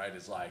population, right,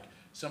 is like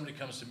somebody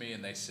comes to me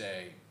and they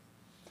say,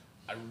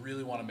 I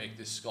really want to make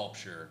this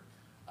sculpture,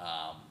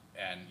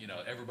 and you know,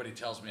 everybody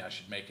tells me I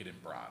should make it in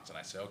bronze, and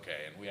I say,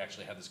 okay, and we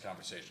actually had this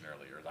conversation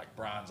earlier, like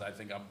bronze, I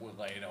think out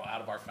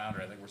of our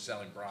founder, I think we're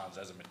selling bronze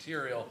as a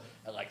material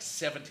at like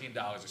 $17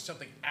 or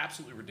something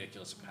absolutely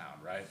ridiculous a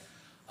pound, right?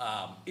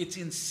 It's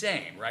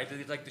insane, right?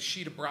 Like the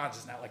sheet of bronze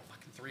is now like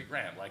fucking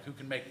 $3,000. Like who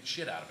can make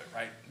shit out of it,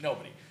 right?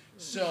 Nobody.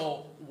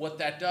 So what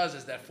that does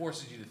is that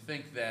forces you to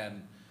think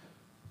then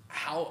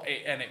how,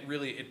 and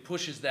it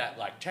pushes that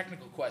like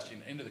technical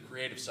question into the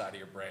creative side of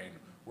your brain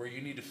where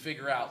you need to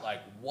figure out like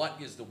what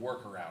is the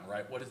workaround,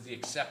 right? What is the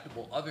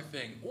acceptable other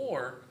thing?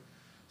 Or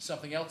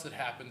something else that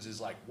happens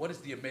is like what is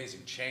the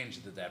amazing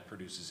change that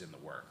produces in the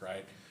work,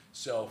 right?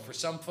 So for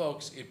some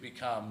folks it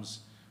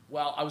becomes,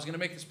 well, I was going to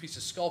make this piece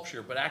of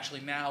sculpture, but actually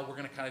now we're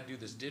going to kind of do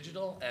this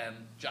digital, and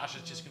Josh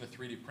is just going to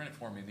 3D print it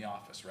for me in the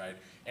office, right?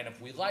 And if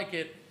we like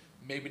it,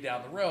 maybe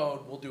down the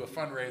road, we'll do a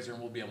fundraiser and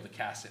we'll be able to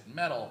cast it in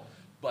metal.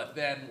 But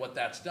then what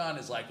that's done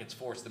is like it's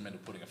forced them into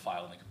putting a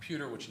file in the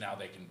computer, which now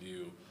they can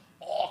do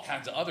all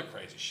kinds of other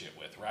crazy shit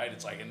with, right?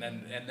 It's like, and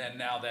then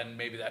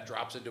maybe that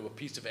drops into a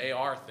piece of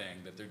AR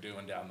thing that they're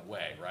doing down the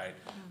way, right?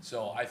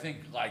 So I think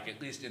like,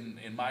 at least in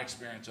my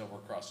experience over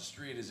across the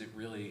street, is it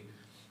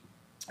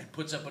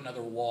puts up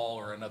another wall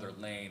or another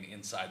lane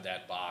inside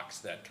that box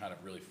that kind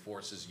of really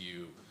forces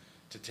you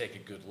to take a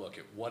good look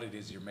at what it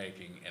is you're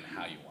making and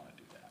how you want to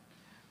do that,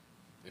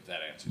 if that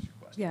answers your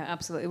question. Yeah,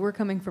 absolutely. We're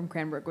coming from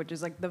Cranbrook, which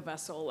is like the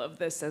vessel of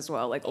this as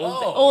well. Like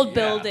Oh, old yeah.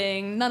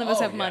 building. None of us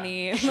Oh, have yeah.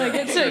 money. Sure, Like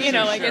it's sure, you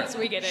know, sure, like sure. it's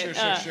we get it.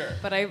 Sure.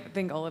 But I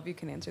think all of you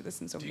can answer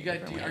this in so many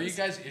different ways. Are you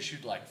guys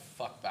issued like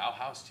 "fuck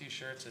Bauhaus"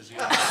 T-shirts as you?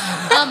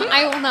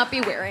 I will not be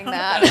wearing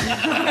that.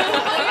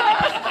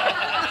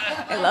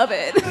 I love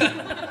it.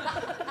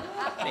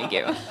 Thank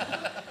you.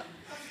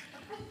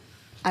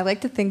 I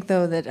like to think,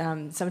 though, that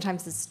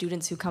sometimes the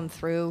students who come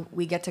through,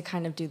 we get to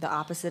kind of do the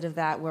opposite of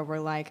that, where we're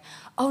like,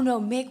 oh, no,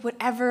 make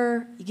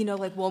whatever, you know,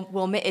 like,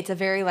 it's a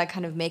very, like,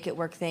 kind of make it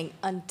work thing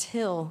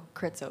until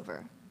crit's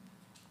over.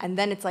 And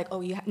then it's like,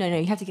 oh, you have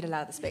to get it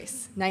out of the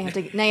space. Now you have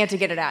to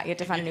get it out. You have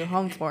to find a new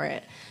home for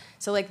it.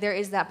 So, like, there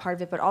is that part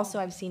of it, but also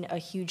I've seen a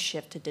huge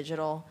shift to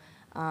digital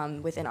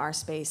within our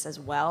space as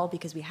well,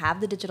 because we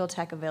have the digital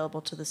tech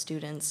available to the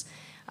students.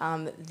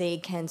 They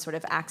can sort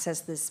of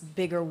access this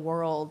bigger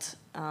world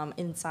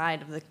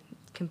inside of the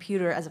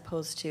computer, as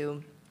opposed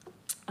to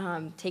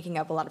taking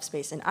up a lot of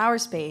space in our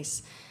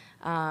space.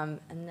 And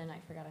then I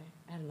forgot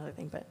I had another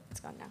thing, but it's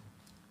gone now.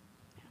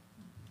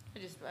 I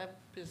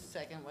just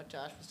second what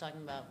Josh was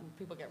talking about. When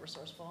people get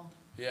resourceful.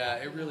 Yeah,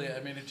 it really, I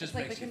mean, it just it's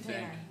makes like the you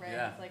container, think. right?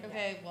 Yeah. It's like,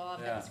 okay, well,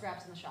 I've got the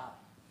scraps in the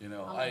shop. You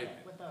know, I'll make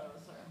it with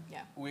those. Or,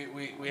 Yeah.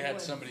 We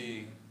had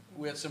somebody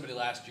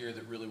last year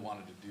that really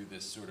wanted to do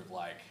this sort of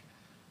like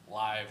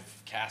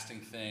live casting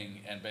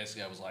thing, and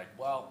basically I was like,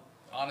 well,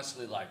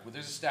 honestly, like, well,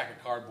 there's a stack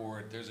of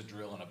cardboard, there's a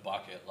drill and a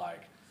bucket,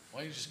 like,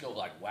 why don't you just go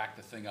like whack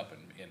the thing up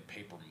in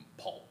paper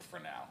pulp for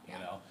now, you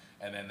know?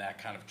 And then that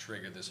kind of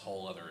triggered this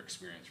whole other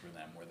experience for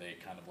them, where they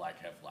kind of like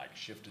have like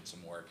shifted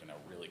some work and are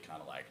really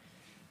kind of like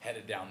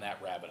headed down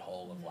that rabbit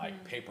hole of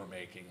like paper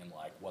making and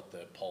like what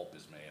the pulp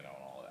is made of and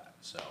all of that.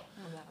 So,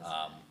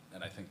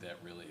 and I think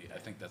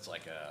that's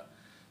like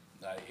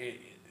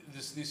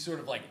these sort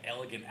of like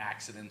elegant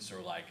accidents,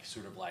 or like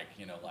sort of like,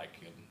 you know, like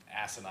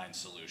asinine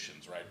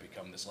solutions, right,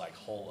 become this like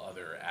whole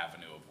other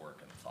avenue of work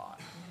and thought.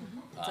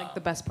 It's like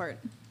the best part.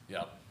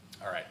 Yep.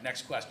 All right,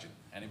 next question.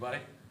 Anybody?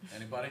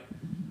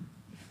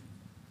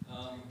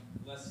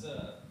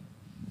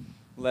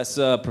 Less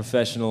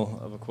professional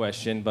of a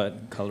question,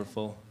 but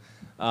colorful.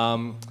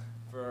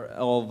 For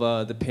all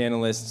of the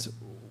panelists,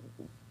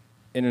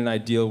 in an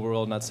ideal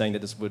world, not saying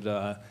that this would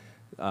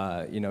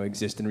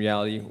exist in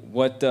reality,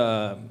 what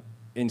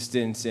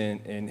instance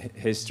in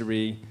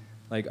history,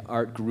 like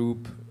art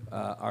group,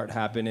 art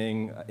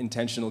happening,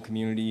 intentional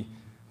community,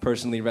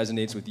 personally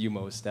resonates with you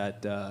most,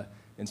 that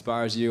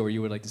inspires you, or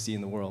you would like to see in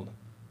the world?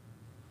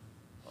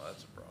 Well,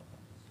 that's a problem.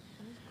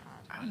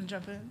 I want to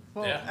jump in.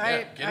 Well,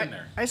 Get in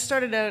there. I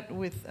started out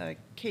with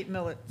Kate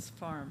Millett's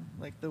farm,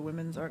 like the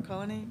women's art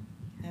colony,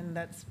 and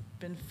that's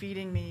been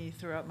feeding me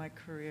throughout my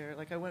career.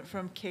 Like, I went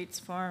from Kate's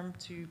farm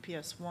to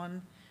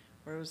PS1,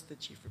 where I was the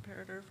chief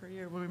reparator for a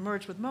year, when we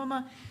merged with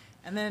MoMA,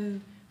 and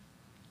then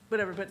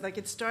whatever. But like,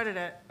 it started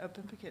up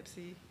in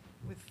Poughkeepsie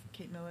with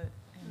Kate Millett,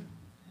 and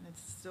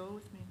it's still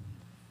with me.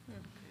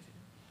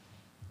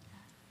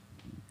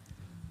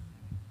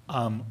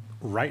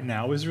 Right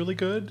now is really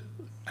good.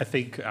 I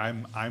think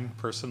I'm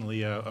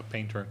personally a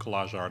painter and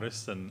collage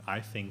artist, and I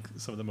think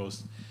some of the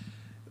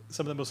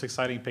most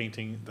exciting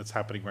painting that's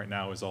happening right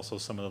now is also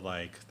some of the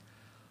like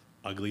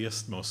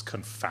ugliest, most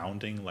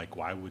confounding, like,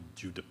 why would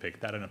you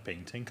depict that in a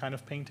painting kind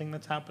of painting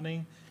that's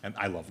happening, and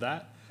I love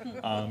that.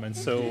 And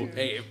so,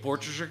 hey, if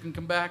portraiture can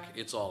come back,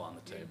 it's all on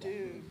the table.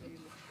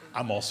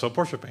 I'm also a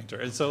portrait painter,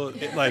 and so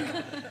it like,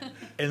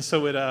 and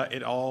so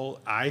it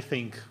all. I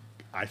think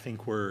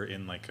we're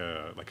in like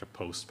a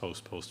post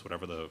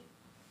whatever the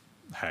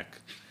heck,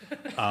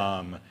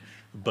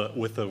 but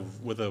with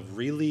a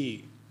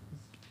really,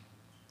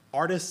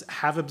 artists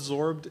have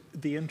absorbed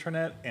the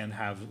internet and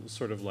have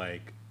sort of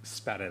like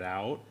spat it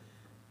out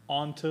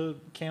onto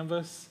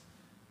canvas,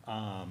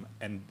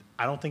 and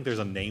I don't think there's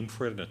a name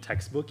for it in a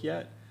textbook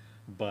yet,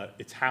 but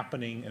it's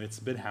happening, and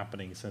it's been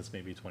happening since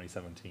maybe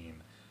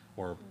 2017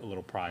 or a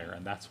little prior,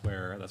 and that's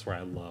where I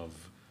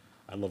love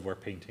where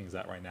painting's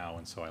at right now,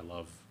 and so I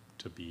love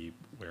to be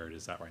where it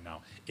is at right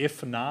now.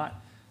 If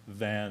not,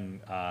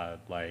 then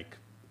like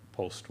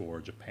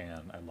post-war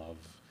Japan, I love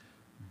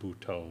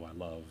Buto, I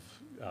love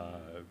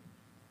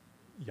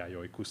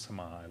Yayoi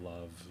Kusama, I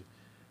love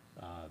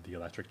The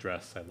Electric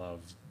Dress, I love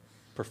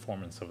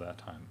performance of that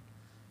time.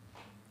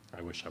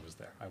 I wish I was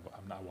there. I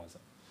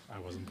wasn't. I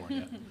wasn't born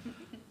yet.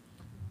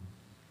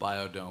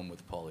 Biodome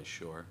with Pauly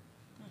Shore.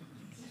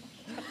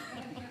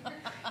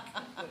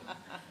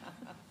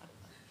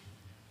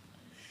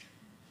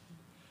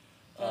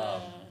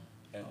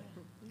 And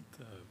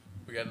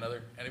we got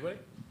another, anybody?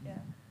 Yeah.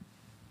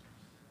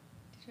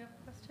 Did you have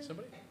a question?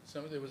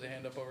 Somebody, there was a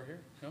hand up over here?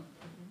 No?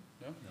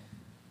 No?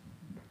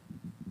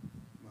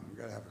 Well, we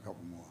gotta have a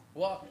couple more.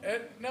 Well,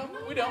 no,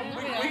 we don't.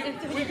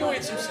 We go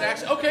eat some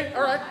snacks. Okay,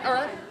 all right.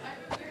 I'm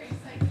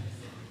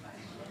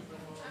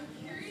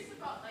curious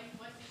about like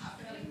what's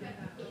happening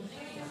at the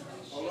building.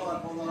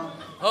 Hold on.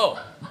 Oh,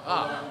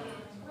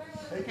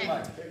 Take the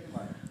mic.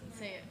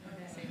 Say it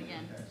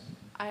again.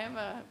 I have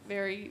a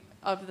very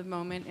of the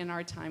moment in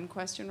our time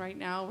question right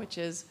now, which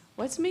is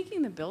what's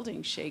making the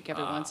building shake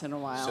every once in a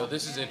while? so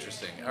this is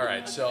interesting. All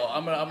right, so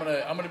I'm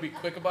gonna be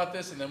quick about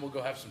this, and then we'll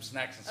go have some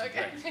snacks and some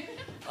drinks.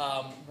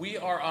 We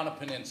are on a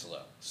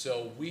peninsula,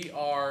 so we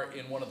are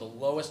in one of the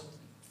lowest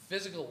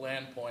physical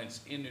land points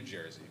in New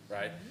Jersey,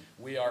 right?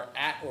 We are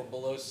at or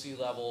below sea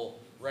level.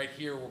 Right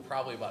here, we're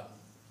probably about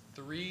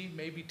 3,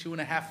 maybe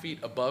 2.5 feet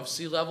above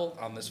sea level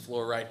on this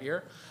floor right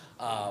here.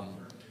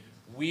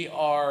 We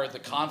are the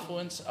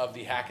confluence of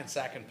the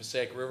Hackensack and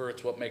Passaic River.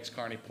 It's what makes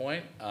Kearney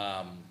Point.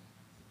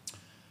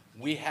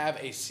 We have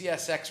a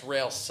CSX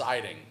rail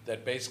siding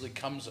that basically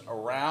comes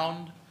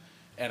around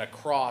and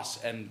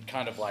across and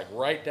kind of like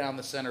right down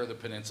the center of the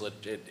peninsula.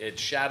 It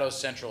shadows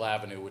Central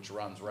Avenue, which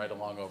runs right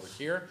along over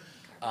here.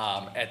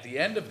 At the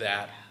end of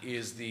that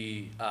is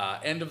the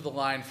end of the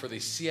line for the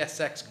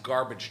CSX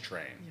garbage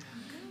train.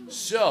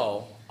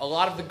 So a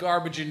lot of the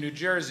garbage in New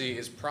Jersey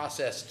is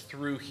processed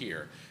through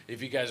here.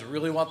 If you guys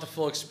really want the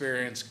full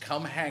experience,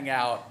 come hang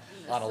out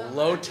on a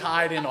low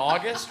tide in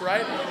August,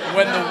 right?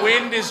 When the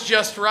wind is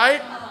just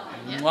right.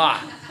 Mwah.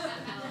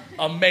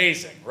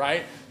 Amazing,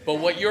 right? But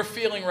what you're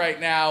feeling right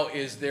now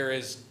is there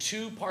is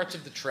two parts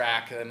of the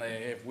track, and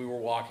if we were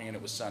walking and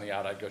it was sunny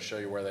out, I'd go show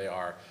you where they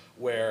are,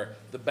 where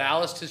the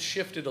ballast has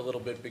shifted a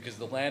little bit because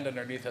the land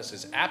underneath us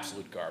is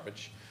absolute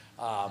garbage.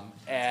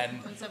 And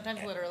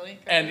sometimes literally.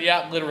 And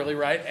yeah, literally,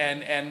 right?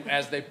 And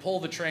as they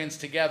pull the trains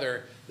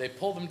together, they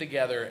pull them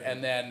together,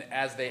 and then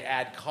as they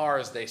add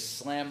cars, they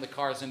slam the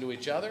cars into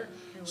each other.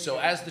 So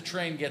as the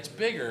train gets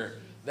bigger,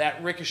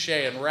 that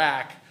ricochet and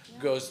rack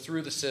goes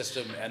through the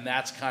system, and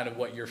that's kind of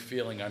what you're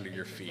feeling under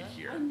your feet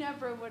here. I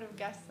never would have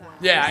guessed that.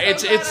 Yeah, I'm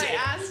so glad I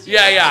asked you.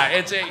 yeah.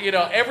 It's you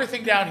know,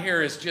 everything down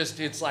here is just,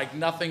 it's like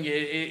nothing.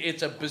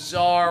 It's a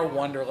bizarre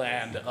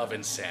wonderland of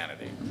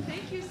insanity.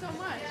 Thank you so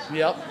much.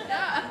 Yep.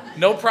 Yeah.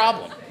 No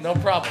problem. No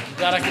problem.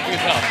 Glad I could be of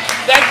help.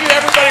 Thank you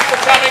everybody for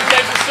coming.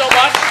 Thank you so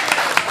much.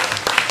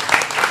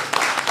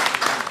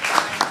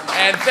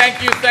 And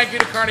thank you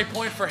to Kearney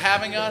Point for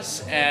having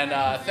us, and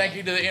thank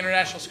you to the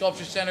International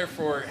Sculpture Center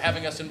for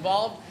having us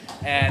involved.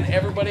 And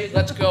everybody,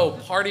 let's go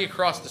party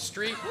across the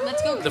street.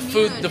 Let's go The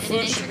commune food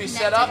in should be an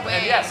set up, interconnected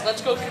and way. yes,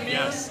 let's go commune.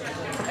 Yes.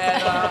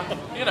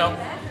 And you know,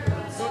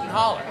 hoot and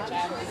holler.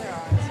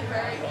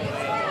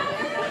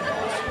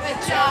 Good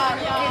job.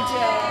 Good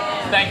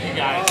job. Thank you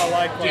guys. Oh,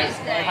 likewise.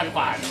 Dude, high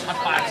fives, high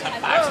fives, high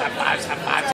fives, high fives, high fives.